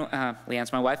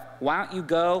 Leanne's my wife, why don't you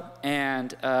go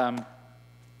and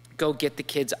go get the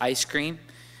kids ice cream,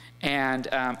 and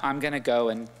I'm going to go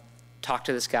and talk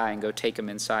to this guy and go take him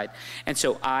inside. And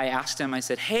so I asked him, I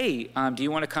said, hey, do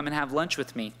you want to come and have lunch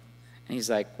with me? And he's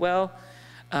like, well,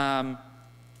 yeah,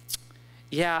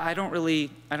 I don't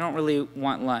really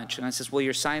want lunch. And I says, well,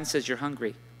 your sign says you're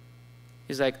hungry.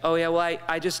 He's like, oh yeah, well,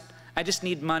 I just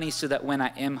need money so that when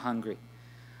I am hungry.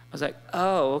 I was like,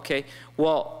 oh, okay.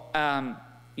 Well,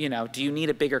 you know, do you need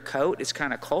a bigger coat? It's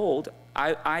kind of cold.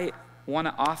 I want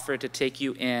to offer to take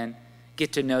you in,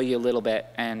 get to know you a little bit,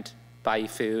 and buy you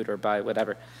food or buy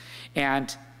whatever.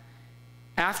 And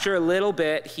after a little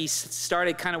bit, he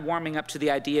started kind of warming up to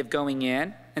the idea of going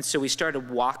in. And so we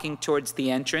started walking towards the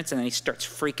entrance, and then he starts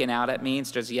freaking out at me and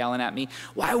starts yelling at me,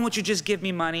 why won't you just give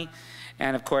me money?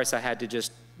 And of course, I had to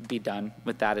just be done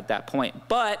with that at that point.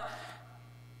 But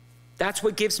that's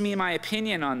what gives me my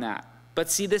opinion on that. But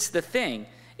see, this is the thing,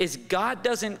 is God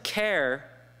doesn't care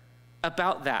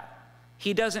about that.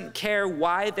 He doesn't care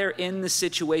why they're in the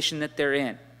situation that they're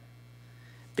in.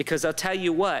 Because I'll tell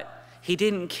you what, he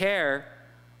didn't care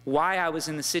why I was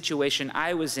in the situation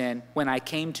I was in when I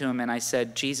came to him and I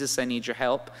said, Jesus, I need your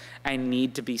help. I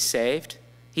need to be saved.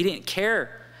 He didn't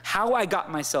care how I got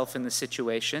myself in the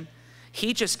situation.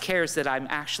 He just cares that I'm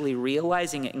actually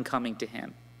realizing it and coming to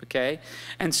him. Okay?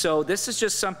 And so this is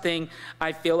just something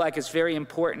I feel like is very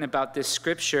important about this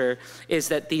scripture, is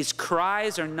that these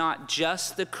cries are not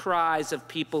just the cries of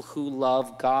people who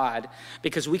love God,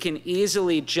 because we can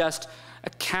easily just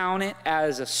account it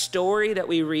as a story that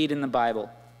we read in the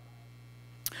Bible.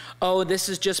 Oh, this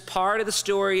is just part of the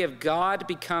story of God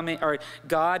becoming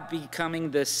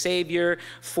the Savior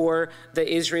for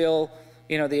the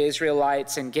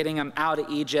Israelites and getting them out of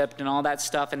Egypt and all that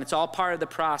stuff, and it's all part of the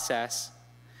process.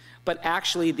 But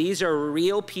actually, these are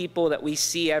real people that we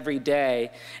see every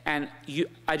day, and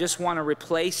I just want to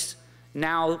replace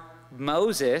now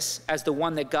Moses as the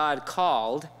one that God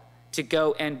called to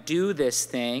go and do this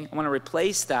thing. I want to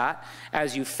replace that.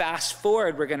 As you fast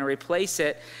forward, we're going to replace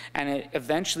it, and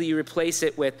eventually you replace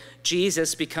it with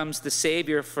Jesus becomes the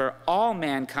Savior for all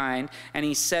mankind, and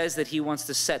he says that he wants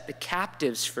to set the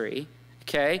captives free.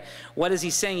 Okay? What is he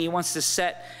saying? He wants to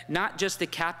set not just the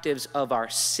captives of our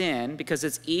sin, because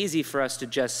it's easy for us to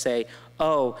just say,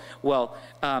 oh, well,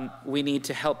 we need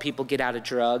to help people get out of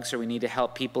drugs, or we need to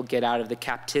help people get out of the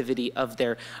captivity of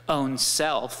their own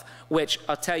self, which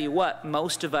I'll tell you what,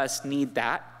 most of us need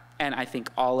that, and I think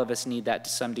all of us need that to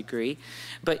some degree.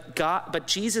 But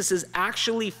Jesus is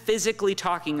actually physically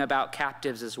talking about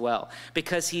captives as well,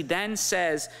 because he then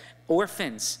says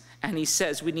orphans, and he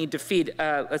says we need to feed.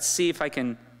 Let's see if I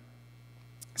can.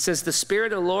 It says, the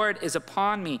Spirit of the Lord is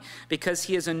upon me because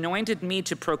he has anointed me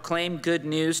to proclaim good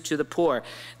news to the poor.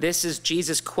 This is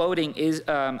Jesus quoting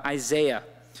Isaiah.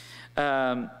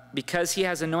 Because he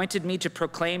has anointed me to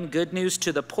proclaim good news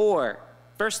to the poor.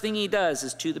 First thing he does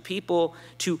is to the people,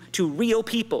 to real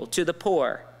people, to the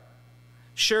poor.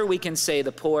 Sure, we can say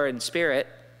the poor in spirit,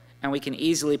 and we can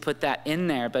easily put that in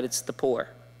there, but it's the poor.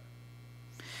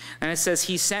 And it says,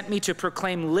 he sent me to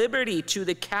proclaim liberty to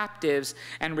the captives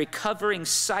and recovering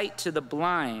sight to the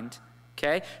blind.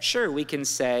 Okay? Sure, we can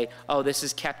say, oh, this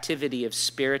is captivity of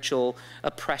spiritual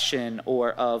oppression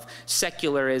or of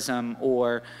secularism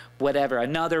or whatever,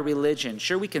 another religion.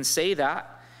 Sure, we can say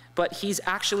that, but he's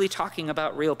actually talking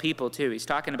about real people too. He's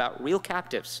talking about real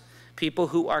captives, people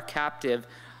who are captive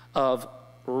of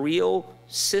real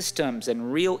systems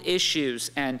and real issues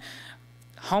and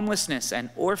homelessness and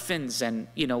orphans, and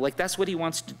like that's what he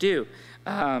wants to do.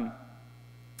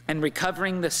 And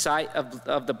recovering the sight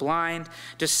of the blind,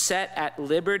 to set at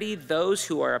liberty those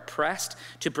who are oppressed,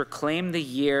 to proclaim the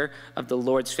year of the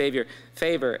Lord's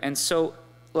favor. And so,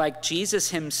 like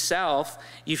Jesus himself,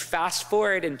 you fast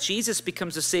forward and Jesus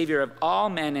becomes the Savior of all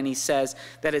men, and he says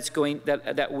that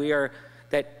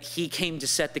that he came to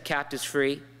set the captives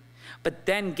free. But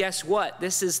then guess what?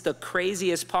 This is the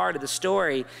craziest part of the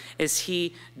story, is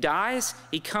he dies,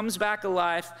 he comes back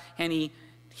alive, and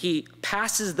he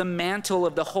passes the mantle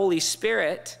of the Holy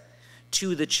Spirit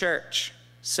to the church.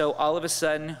 So all of a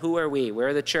sudden, who are we?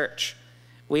 We're the church.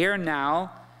 We are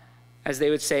now, as they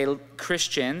would say,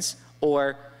 Christians,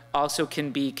 or also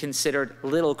can be considered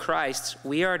little Christs.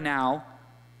 We are now,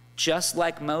 just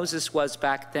like Moses was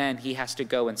back then, he has to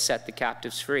go and set the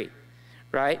captives free.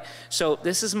 Right? So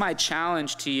this is my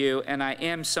challenge to you, and I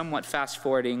am somewhat fast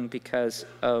forwarding because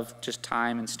of just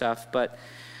time and stuff, but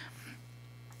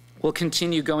we'll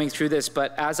continue going through this.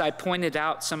 But as I pointed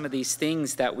out some of these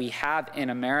things that we have in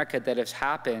America that have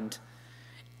happened,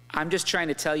 I'm just trying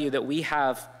to tell you that we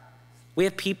have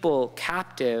people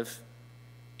captive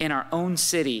in our own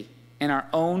city, in our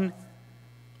own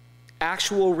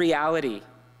actual reality,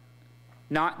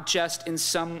 not just in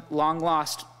some long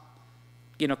lost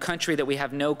country that we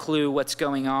have no clue what's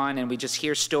going on, and we just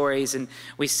hear stories and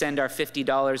we send our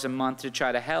 $50 a month to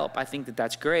try to help. I think that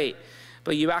that's great.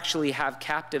 But you actually have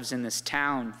captives in this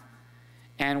town,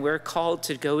 and we're called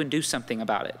to go and do something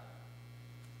about it.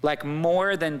 Like,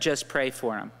 more than just pray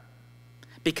for them.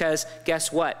 Because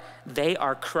guess what? They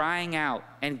are crying out,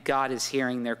 and God is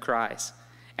hearing their cries.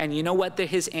 And you know what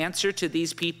his answer to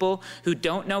these people who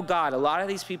don't know God, a lot of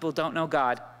these people don't know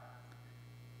God.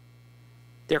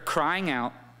 They're crying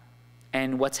out,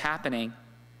 and what's happening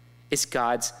is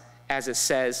God's, as it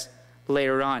says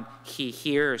later on, he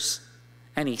hears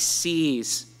and he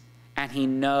sees and he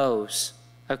knows,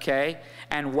 okay?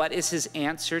 And what is his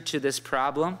answer to this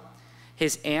problem?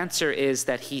 His answer is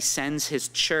that he sends his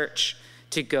church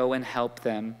to go and help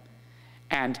them.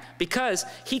 And because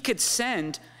he could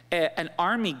send an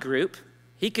army group,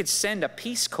 he could send a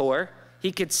Peace Corps,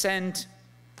 he could send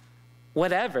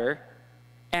whatever,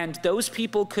 and those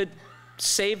people could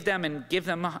save them and give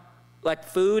them like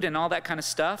food and all that kind of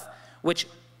stuff, which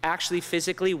actually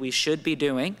physically we should be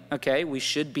doing, okay? We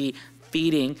should be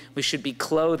feeding, we should be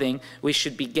clothing, we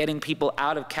should be getting people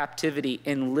out of captivity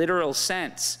in literal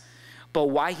sense. But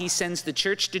why he sends the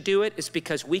church to do it is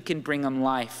because we can bring them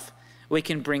life. We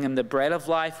can bring them the bread of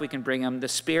life. We can bring them the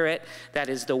Spirit, that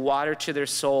is the water to their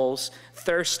souls.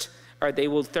 Thirst, or they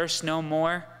will thirst no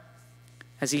more,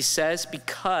 as he says,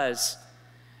 because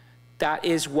that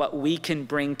is what we can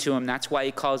bring to him. That's why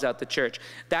he calls out the church.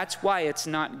 That's why it's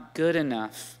not good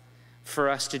enough for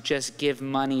us to just give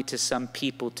money to some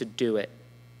people to do it.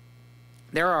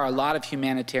 There are a lot of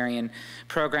humanitarian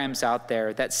programs out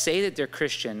there that say that they're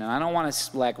Christian, and I don't want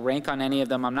to rank on any of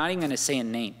them. I'm not even going to say a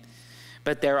name.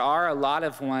 But there are a lot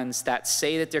of ones that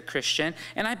say that they're Christian,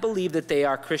 and I believe that they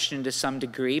are Christian to some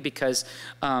degree because,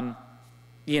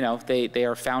 they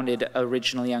are founded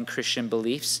originally on Christian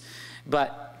beliefs.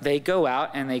 But they go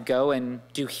out and they go and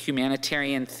do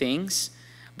humanitarian things,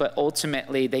 but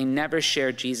ultimately they never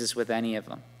share Jesus with any of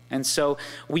them. And so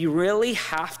we really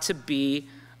have to be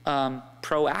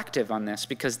proactive on this,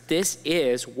 because this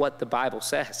is what the Bible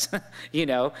says.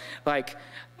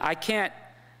 I can't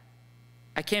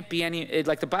be any,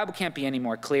 the Bible can't be any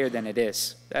more clear than it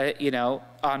is,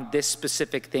 on this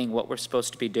specific thing, what we're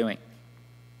supposed to be doing.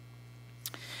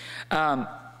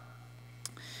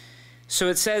 So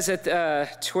it says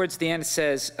that towards the end, it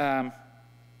says,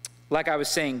 like I was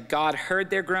saying, God heard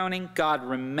their groaning. God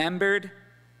remembered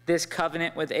this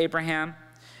covenant with Abraham.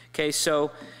 Okay,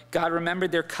 so God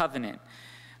remembered their covenant.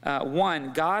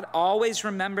 One, God always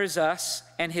remembers us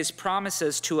and his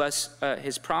promises to us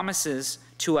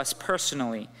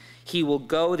personally. He will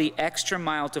go the extra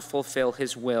mile to fulfill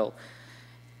his will.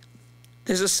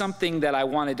 This is something that I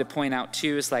wanted to point out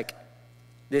too, is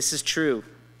this is true.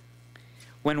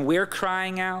 When we're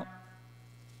crying out,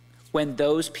 when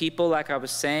those people, like I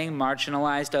was saying,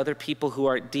 marginalized other people who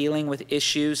are dealing with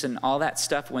issues and all that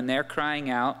stuff, when they're crying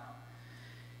out,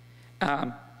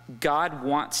 God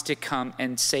wants to come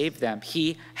and save them.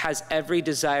 He has every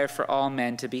desire for all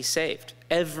men to be saved.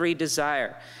 Every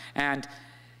desire. And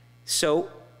so,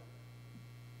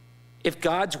 if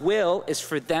God's will is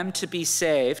for them to be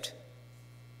saved,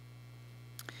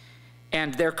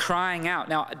 and they're crying out.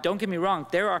 Now, don't get me wrong,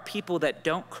 there are people that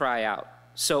don't cry out.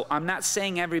 So I'm not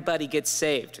saying everybody gets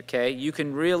saved, okay? You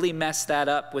can really mess that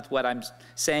up with what I'm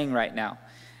saying right now.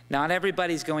 Not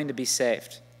everybody's going to be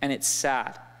saved, and it's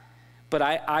sad. But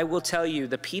I will tell you,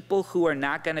 the people who are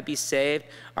not going to be saved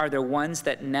are the ones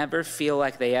that never feel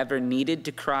like they ever needed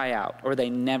to cry out, or they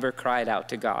never cried out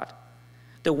to God.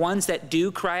 The ones that do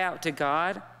cry out to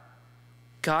God,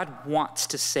 God wants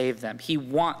to save them. He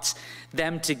wants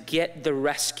them to get the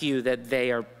rescue that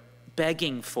they are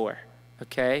begging for,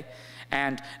 okay?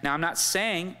 And now I'm not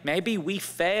saying, maybe we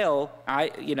fail. I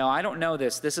don't know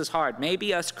this. This is hard.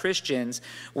 Maybe us Christians,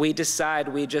 we decide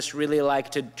we just really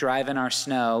like to drive in our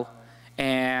snow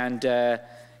and,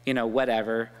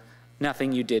 whatever.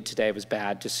 Nothing you did today was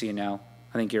bad, just so you know.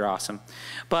 I think you're awesome.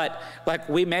 But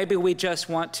maybe we just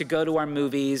want to go to our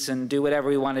movies and do whatever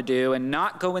we want to do and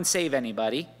not go and save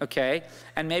anybody, okay?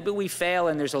 And maybe we fail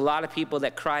and there's a lot of people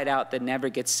that cried out that never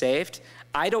get saved.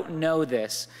 I don't know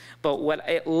this, but what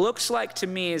it looks like to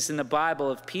me is in the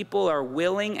Bible, if people are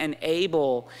willing and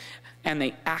able and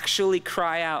they actually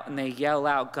cry out and they yell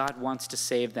out, God wants to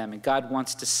save them and God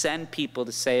wants to send people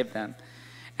to save them.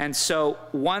 And so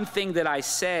one thing that I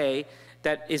say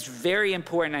that is very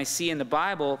important I see in the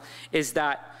Bible is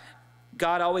that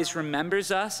God always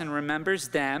remembers us and remembers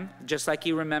them, just like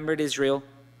he remembered Israel.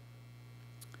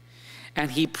 And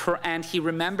he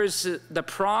remembers the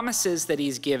promises that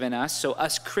he's given us. So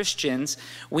us Christians,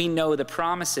 we know the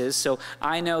promises. So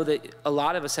I know that a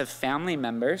lot of us have family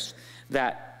members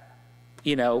that,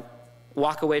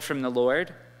 walk away from the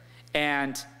Lord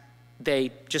and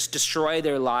they just destroy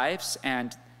their lives.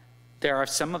 And there are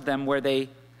some of them where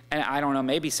and I don't know,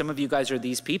 maybe some of you guys are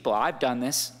these people. I've done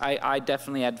this. I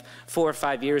definitely had 4 or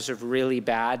 5 years of really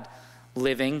bad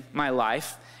living my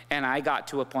life. And I got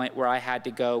to a point where I had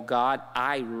to go, God,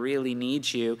 I really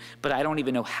need you, but I don't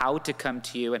even know how to come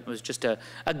to you. And it was just a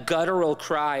guttural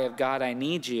cry of, God, I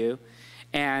need you.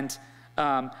 And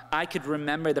I could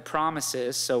remember the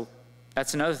promises. So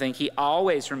that's another thing. He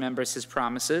always remembers his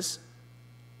promises,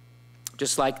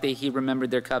 just like he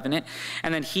remembered their covenant.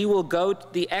 And then he will go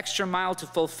the extra mile to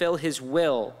fulfill his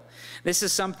will. This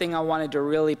is something I wanted to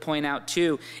really point out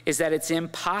too, is that it's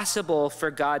impossible for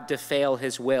God to fail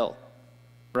his will,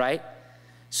 right?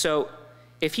 So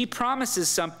if he promises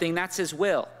something, that's his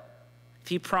will. If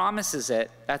he promises it,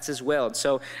 that's his will. And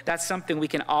so that's something we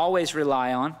can always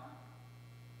rely on.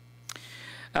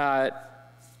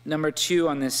 Number 2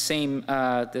 on this same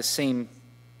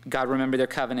God remember their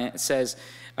covenant, it says,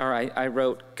 all right, I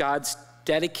wrote, God's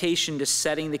dedication to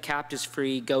setting the captives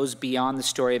free goes beyond the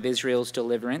story of Israel's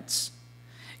deliverance.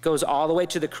 It goes all the way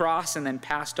to the cross and then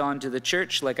passed on to the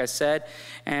church, like I said.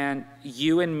 And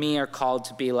you and me are called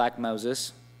to be like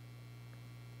Moses.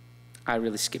 I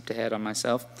really skipped ahead on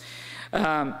myself.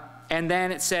 And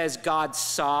then it says God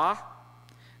saw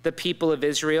the people of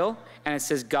Israel, and it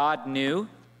says God knew.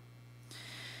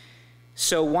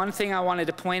 So one thing I wanted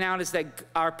to point out is that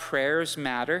our prayers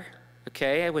matter.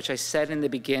 Okay, which I said in the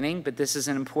beginning, but this is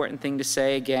an important thing to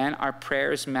say again. Our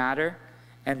prayers matter.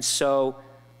 And so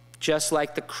just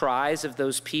like the cries of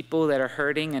those people that are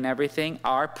hurting and everything,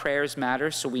 our prayers matter.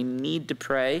 So we need to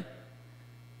pray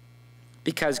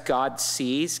because God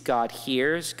sees, God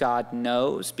hears, God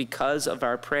knows because of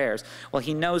our prayers. Well,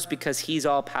 he knows because he's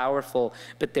all powerful,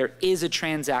 but there is a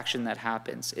transaction that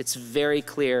happens. It's very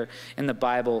clear in the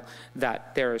Bible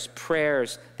that there's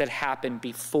prayers that happen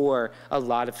before a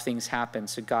lot of things happen.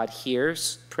 So God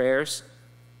hears prayers.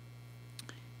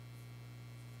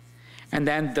 And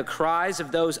then the cries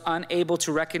of those unable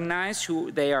to recognize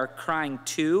who they are crying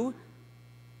to,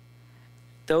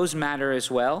 those matter as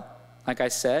well, like I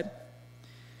said.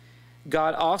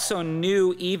 God also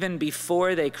knew even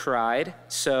before they cried.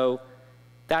 So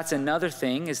that's another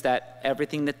thing, is that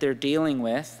everything that they're dealing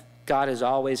with, God has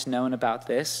always known about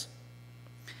this.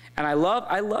 And I love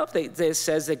that it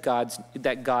says that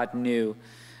God knew,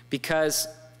 because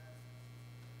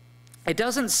it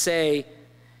doesn't say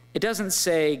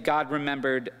God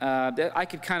remembered. I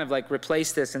could kind of like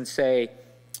replace this and say,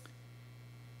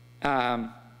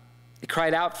 he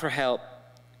cried out for help.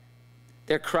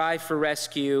 Their cry for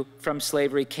rescue from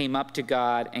slavery came up to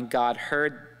God, and God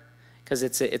heard, because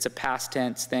it's a past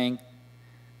tense thing.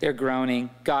 They're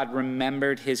groaning. God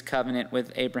remembered his covenant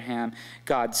with Abraham.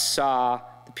 God saw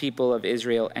the people of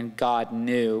Israel, and God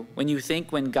knew. When you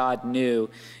think when God knew,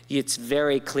 it's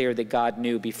very clear that God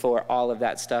knew before all of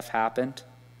that stuff happened.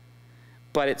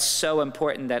 But it's so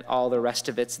important that all the rest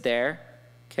of it's there,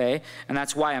 okay? And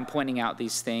that's why I'm pointing out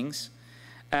these things.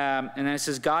 And then it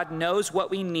says, God knows what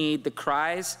we need, the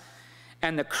cries,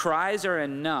 and the cries are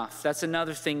enough. That's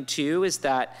another thing too, is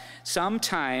that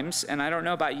sometimes, and I don't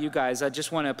know about you guys, I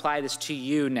just want to apply this to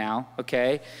you now,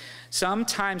 okay?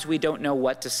 Sometimes we don't know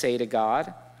what to say to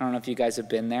God. I don't know if you guys have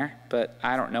been there, but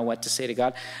I don't know what to say to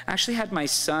God. I actually had my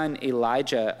son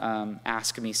Elijah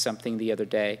ask me something the other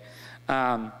day.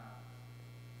 And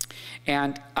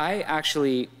I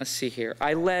actually, let's see here,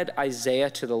 I led Isaiah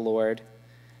to the Lord.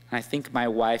 And I think my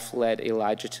wife led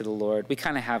Elijah to the Lord. We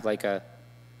kind of have like a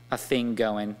thing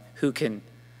going, who can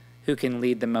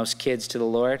lead the most kids to the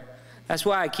Lord. That's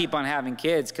why I keep on having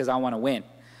kids, because I want to win.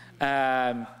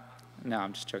 No,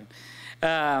 I'm just joking.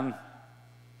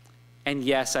 And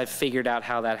yes, I've figured out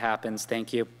how that happens.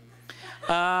 Thank you.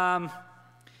 So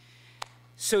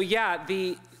yeah,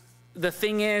 the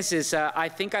thing is I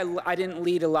think I didn't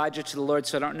lead Elijah to the Lord,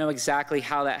 so I don't know exactly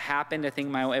how that happened. I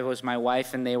think it was my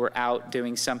wife, and they were out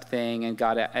doing something, and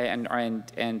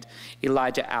and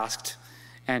Elijah asked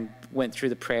and went through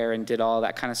the prayer and did all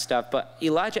that kind of stuff. But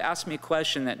Elijah asked me a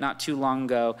question that not too long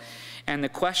ago, and the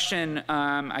question,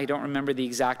 I don't remember the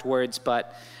exact words,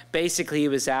 but basically he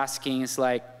was asking, it's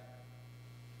like,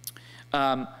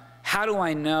 how do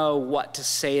I know what to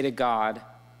say to God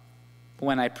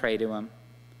when I pray to him?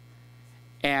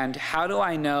 And how do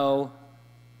I know,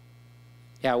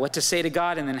 what to say to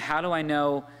God, and then how do I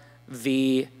know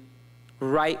the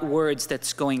right words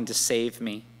that's going to save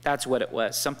me? That's what it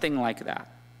was, something like that.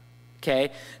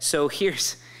 Okay, so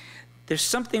there's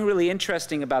something really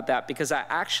interesting about that, because I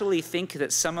actually think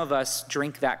that some of us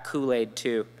drink that Kool-Aid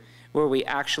too, where we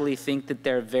actually think that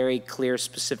they're very clear,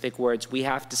 specific words we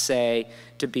have to say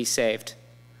to be saved.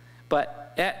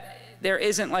 But there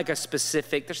isn't like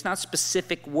there's not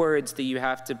specific words that you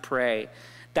have to pray.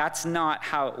 That's not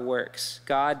how it works.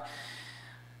 God,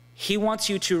 he wants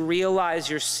you to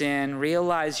realize your sin,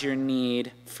 realize your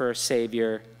need for a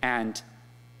Savior, and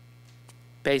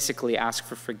basically ask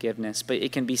for forgiveness. But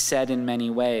it can be said in many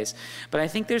ways. But I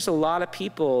think there's a lot of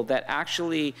people that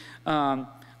actually are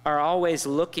always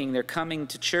looking. They're coming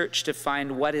to church to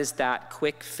find what is that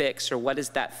quick fix, or what is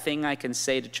that thing I can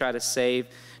say to try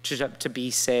to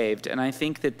be saved. And I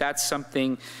think that that's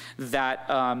something that,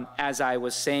 as I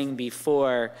was saying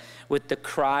before, with the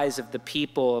cries of the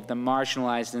people, of the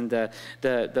marginalized, and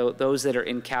those that are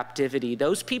in captivity,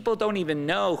 those people don't even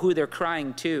know who they're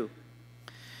crying to.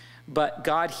 But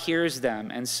God hears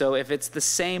them. And so if it's the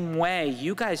same way,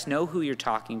 you guys know who you're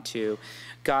talking to.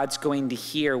 God's going to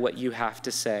hear what you have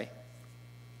to say.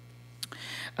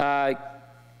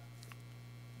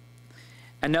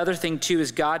 Another thing too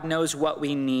is God knows what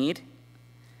we need.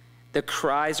 The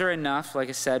cries are enough. Like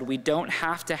I said, we don't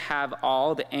have to have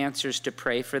all the answers to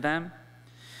pray for them.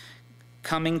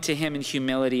 Coming to him in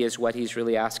humility is what he's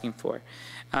really asking for.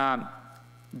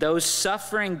 Those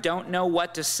suffering don't know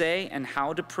what to say and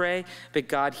how to pray, but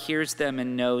God hears them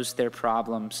and knows their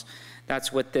problems.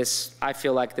 That's what I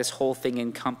feel like this whole thing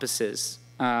encompasses.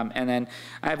 And then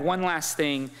I have one last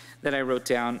thing that I wrote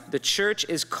down. The church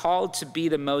is called to be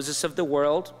the Moses of the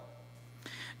world.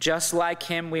 Just like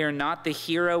him, we are not the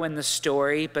hero in the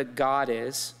story, but God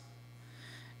is.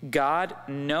 God,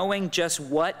 knowing just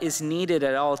what is needed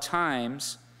at all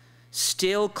times,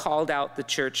 still called out the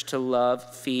church to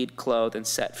love, feed, clothe, and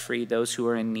set free those who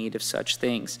are in need of such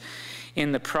things.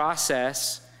 In the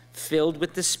process, filled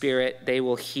with the Spirit, they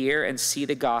will hear and see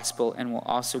the gospel, and will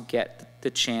also get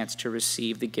the chance to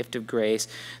receive the gift of grace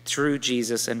through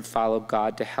Jesus and follow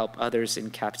God to help others in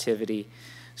captivity.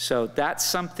 So that's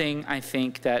something I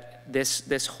think that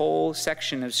this whole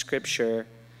section of Scripture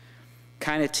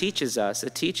kind of teaches us.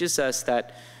 It teaches us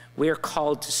that we're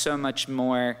called to so much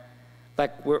more.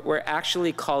 Like we're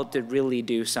actually called to really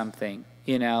do something,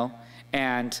 you know,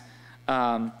 and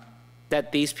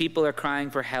that these people are crying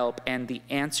for help, and the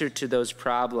answer to those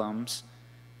problems,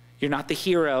 you're not the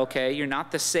hero, okay? You're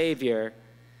not the savior,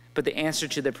 but the answer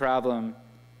to the problem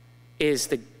is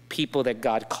the people that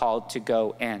God called to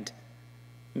go and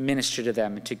minister to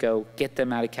them, to go get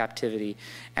them out of captivity.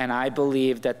 And I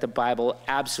believe that the Bible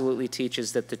absolutely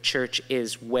teaches that the church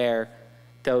is where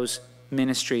those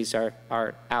ministries are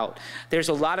out. There's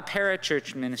a lot of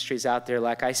parachurch ministries out there,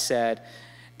 like I said,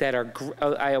 that are,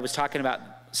 I was talking about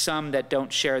some that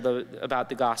don't share about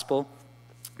the gospel.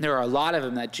 There are a lot of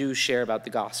them that do share about the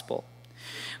gospel.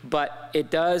 But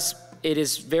it does it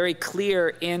is very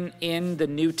clear in the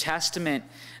New Testament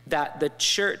that the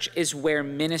church is where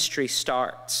ministry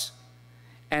starts.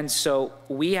 And so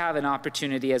we have an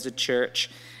opportunity as a church,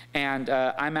 and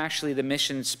I'm actually the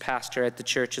missions pastor at the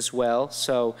church as well.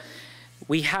 So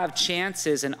we have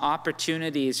chances and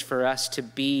opportunities for us to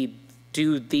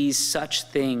do these such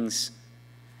things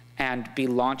and be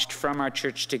launched from our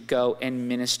church to go and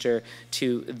minister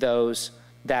to those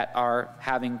that are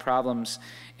having problems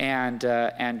and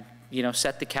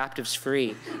set the captives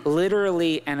free,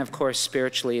 literally and of course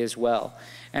spiritually as well.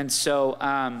 And so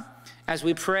as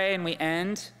we pray and we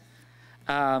end,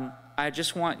 I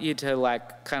just want you to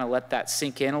kind of let that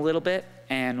sink in a little bit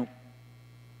and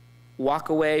walk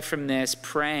away from this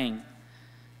praying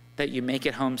that you make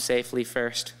it home safely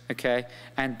first, okay?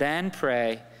 And then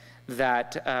pray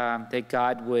that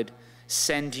God would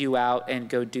send you out and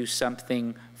go do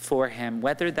something for him,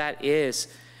 whether that is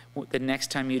the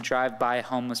next time you drive by a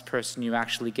homeless person, you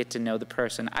actually get to know the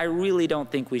person. I really don't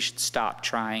think we should stop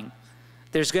trying.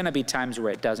 There's going to be times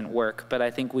where it doesn't work, but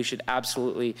I think we should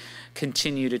absolutely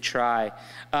continue to try.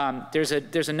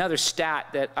 There's another stat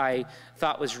that I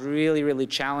thought was really, really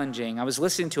challenging. I was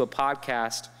listening to a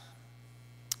podcast,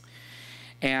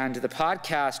 and the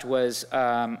podcast was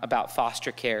about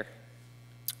foster care.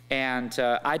 And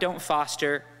I don't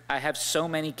foster. I have so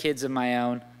many kids of my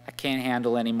own, I can't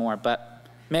handle anymore, but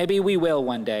maybe we will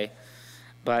one day.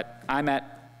 But I'm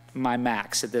at my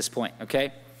max at this point,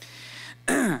 okay?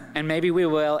 And maybe we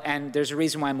will, and there's a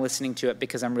reason why I'm listening to it,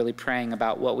 because I'm really praying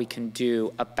about what we can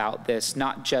do about this,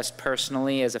 not just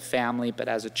personally as a family, but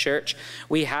as a church.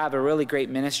 We have a really great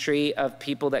ministry of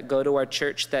people that go to our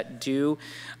church that do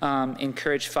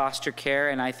encourage foster care,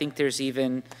 and I think there's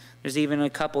even a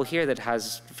couple here that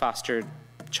has foster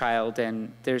child,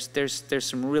 and there's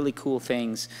some really cool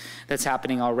things that's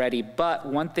happening already. But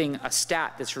one thing, a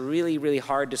stat that's really, really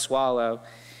hard to swallow,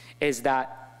 is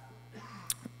that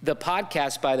the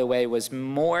podcast, by the way, was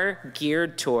more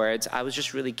geared towards, I was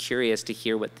just really curious to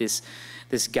hear what this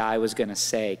guy was going to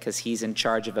say, because he's in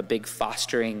charge of a big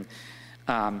fostering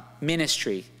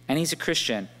ministry, and he's a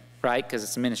Christian, right? Because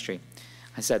it's a ministry.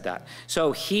 I said that.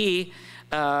 So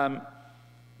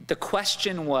the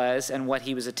question was, and what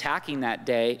he was attacking that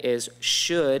day is,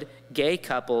 should gay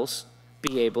couples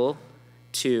be able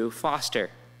to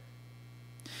foster?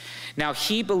 Now,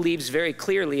 he believes very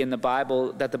clearly in the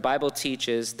Bible that the Bible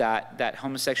teaches that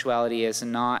homosexuality is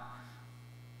not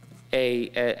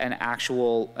an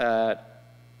actual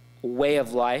way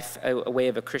of life, a way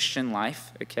of a Christian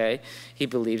life, okay? He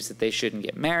believes that they shouldn't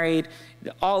get married,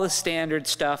 all the standard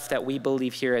stuff that we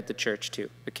believe here at the church too,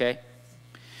 okay?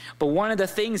 But one of the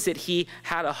things that he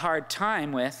had a hard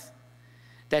time with,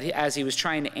 as he was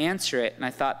trying to answer it, and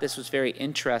I thought this was very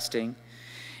interesting,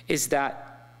 is that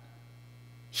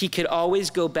he could always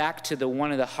go back to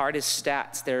one of the hardest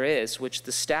stats there is, which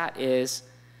the stat is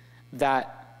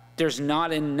that there's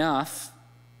not enough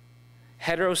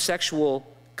heterosexual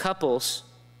couples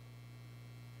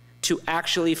to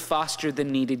actually foster the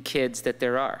needed kids that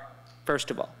there are, first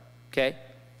of all, okay?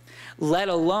 Let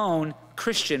alone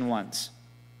Christian ones.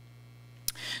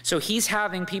 So he's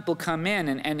having people come in,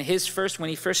 and when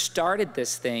he first started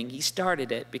this thing, he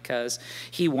started it because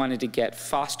he wanted to get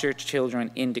foster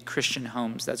children into Christian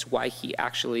homes. That's why he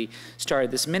actually started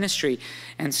this ministry.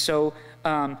 And so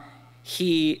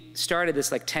he started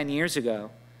this like 10 years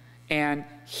ago, and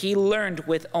he learned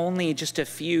with only just a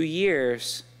few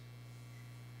years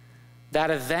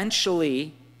that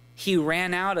eventually he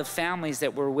ran out of families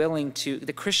that were willing to,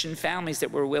 the Christian families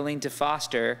that were willing to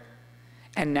foster.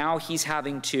 And now he's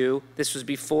having to, this was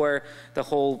before the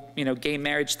whole, gay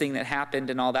marriage thing that happened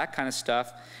and all that kind of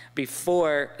stuff,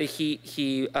 before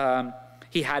he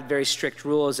had very strict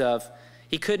rules of,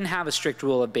 he couldn't have a strict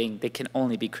rule of they can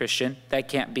only be Christian. That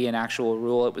can't be an actual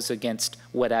rule. It was against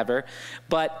whatever.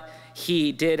 But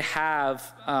he did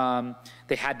have,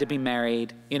 they had to be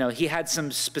married. He had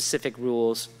some specific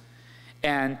rules.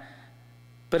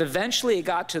 But eventually it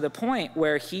got to the point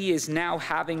where he is now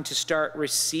having to start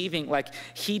receiving,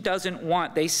 he doesn't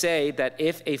want, they say that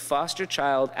if a foster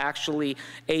child actually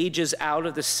ages out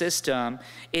of the system,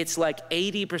 it's like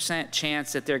 80%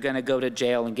 chance that they're going to go to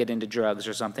jail and get into drugs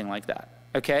or something like that,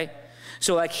 okay?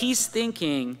 So he's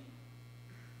thinking,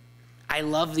 I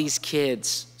love these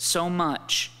kids so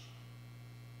much,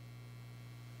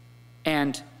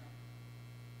 and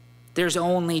there's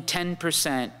only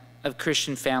 10% of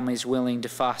Christian families willing to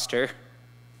foster.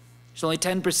 There's only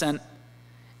 10%.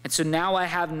 And so now I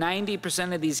have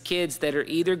 90% of these kids that are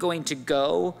either going to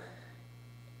go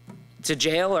to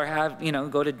jail or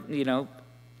go to,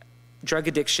 drug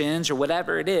addictions or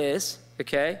whatever it is,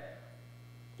 okay?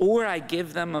 or I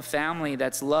give them a family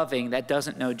that's loving, that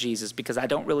doesn't know Jesus, because I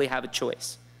don't really have a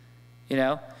choice, you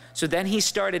know? So then he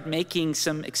started making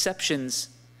some exceptions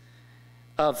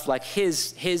of like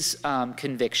his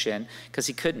conviction, because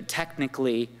he couldn't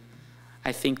technically,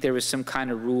 I think there was some kind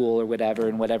of rule or whatever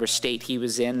in whatever state he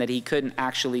was in, that he couldn't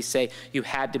actually say you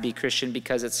had to be Christian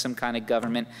because it's some kind of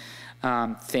government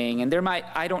thing. And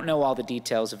I don't know all the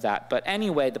details of that. But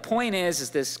anyway, the point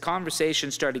is this conversation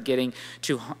started getting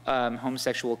to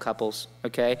homosexual couples,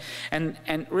 okay?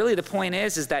 And really the point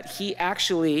is that he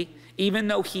actually, even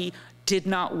though he did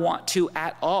not want to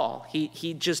at all,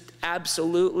 he just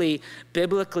absolutely,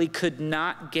 biblically could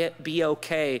not be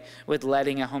okay with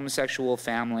letting a homosexual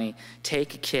family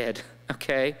take a kid,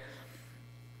 okay?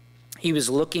 He was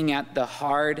looking at the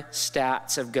hard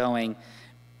stats of going,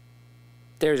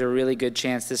 there's a really good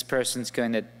chance this person's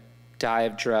going to die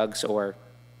of drugs or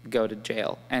go to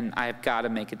jail, and I've got to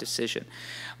make a decision.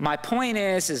 My point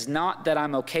is not that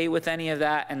I'm okay with any of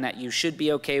that and that you should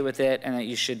be okay with it and that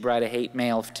you should write a hate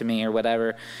mail to me or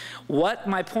whatever. What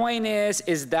my point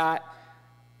is that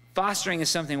fostering is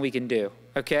something we can do,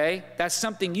 okay? That's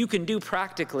something you can do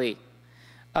practically.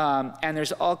 And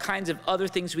there's all kinds of other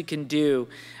things we can do,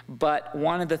 but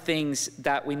one of the things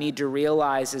that we need to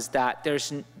realize is that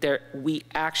we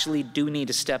actually do need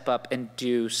to step up and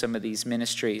do some of these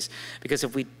ministries, because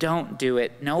if we don't do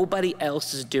it, nobody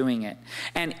else is doing it.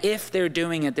 And if they're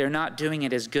doing it, they're not doing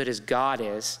it as good as God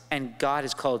is, and God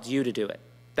has called you to do it.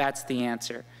 That's the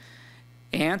answer.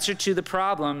 The answer to the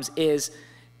problems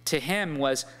to him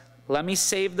was, let me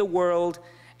save the world.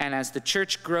 And as the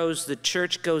church grows, the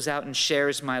church goes out and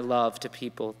shares my love to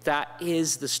people. That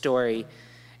is the story.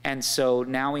 And so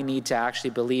now we need to actually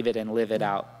believe it and live it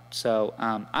out. So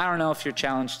I don't know if you're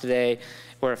challenged today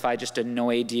or if I just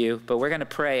annoyed you, but we're going to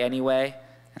pray anyway.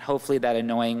 And hopefully that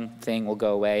annoying thing will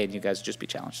go away and you guys will just be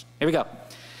challenged. Here we go.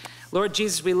 Lord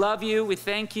Jesus, we love you. We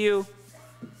thank you.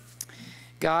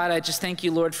 God, I just thank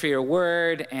you, Lord, for your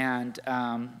word, and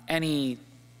any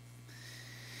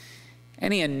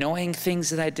annoying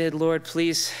things that I did, Lord,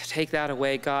 please take that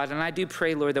away, God. And I do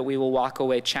pray, Lord, that we will walk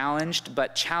away challenged,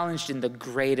 but challenged in the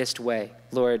greatest way,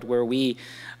 Lord, where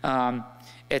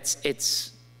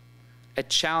it's a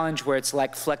challenge where it's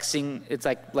like flexing, it's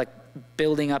like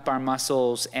building up our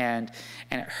muscles and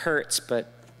it hurts,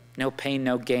 but no pain,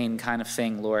 no gain kind of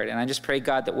thing, Lord. And I just pray,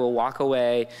 God, that we'll walk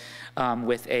away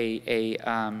with a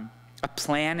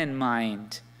plan in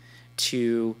mind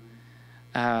to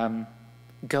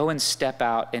go and step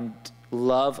out and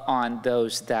love on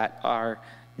those that are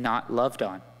not loved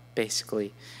on,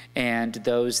 basically, and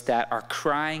those that are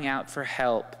crying out for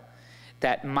help,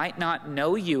 that might not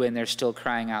know you and they're still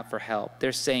crying out for help.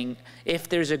 They're saying, if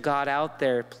there's a God out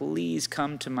there, please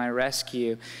come to my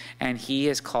rescue. And he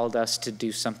has called us to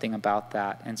do something about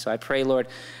that. And so I pray, Lord,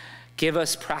 give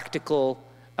us practical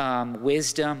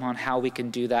wisdom on how we can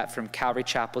do that from Calvary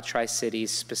Chapel, Tri-Cities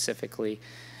specifically.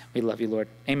 We love you, Lord.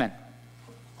 Amen.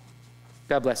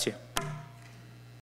 God bless you.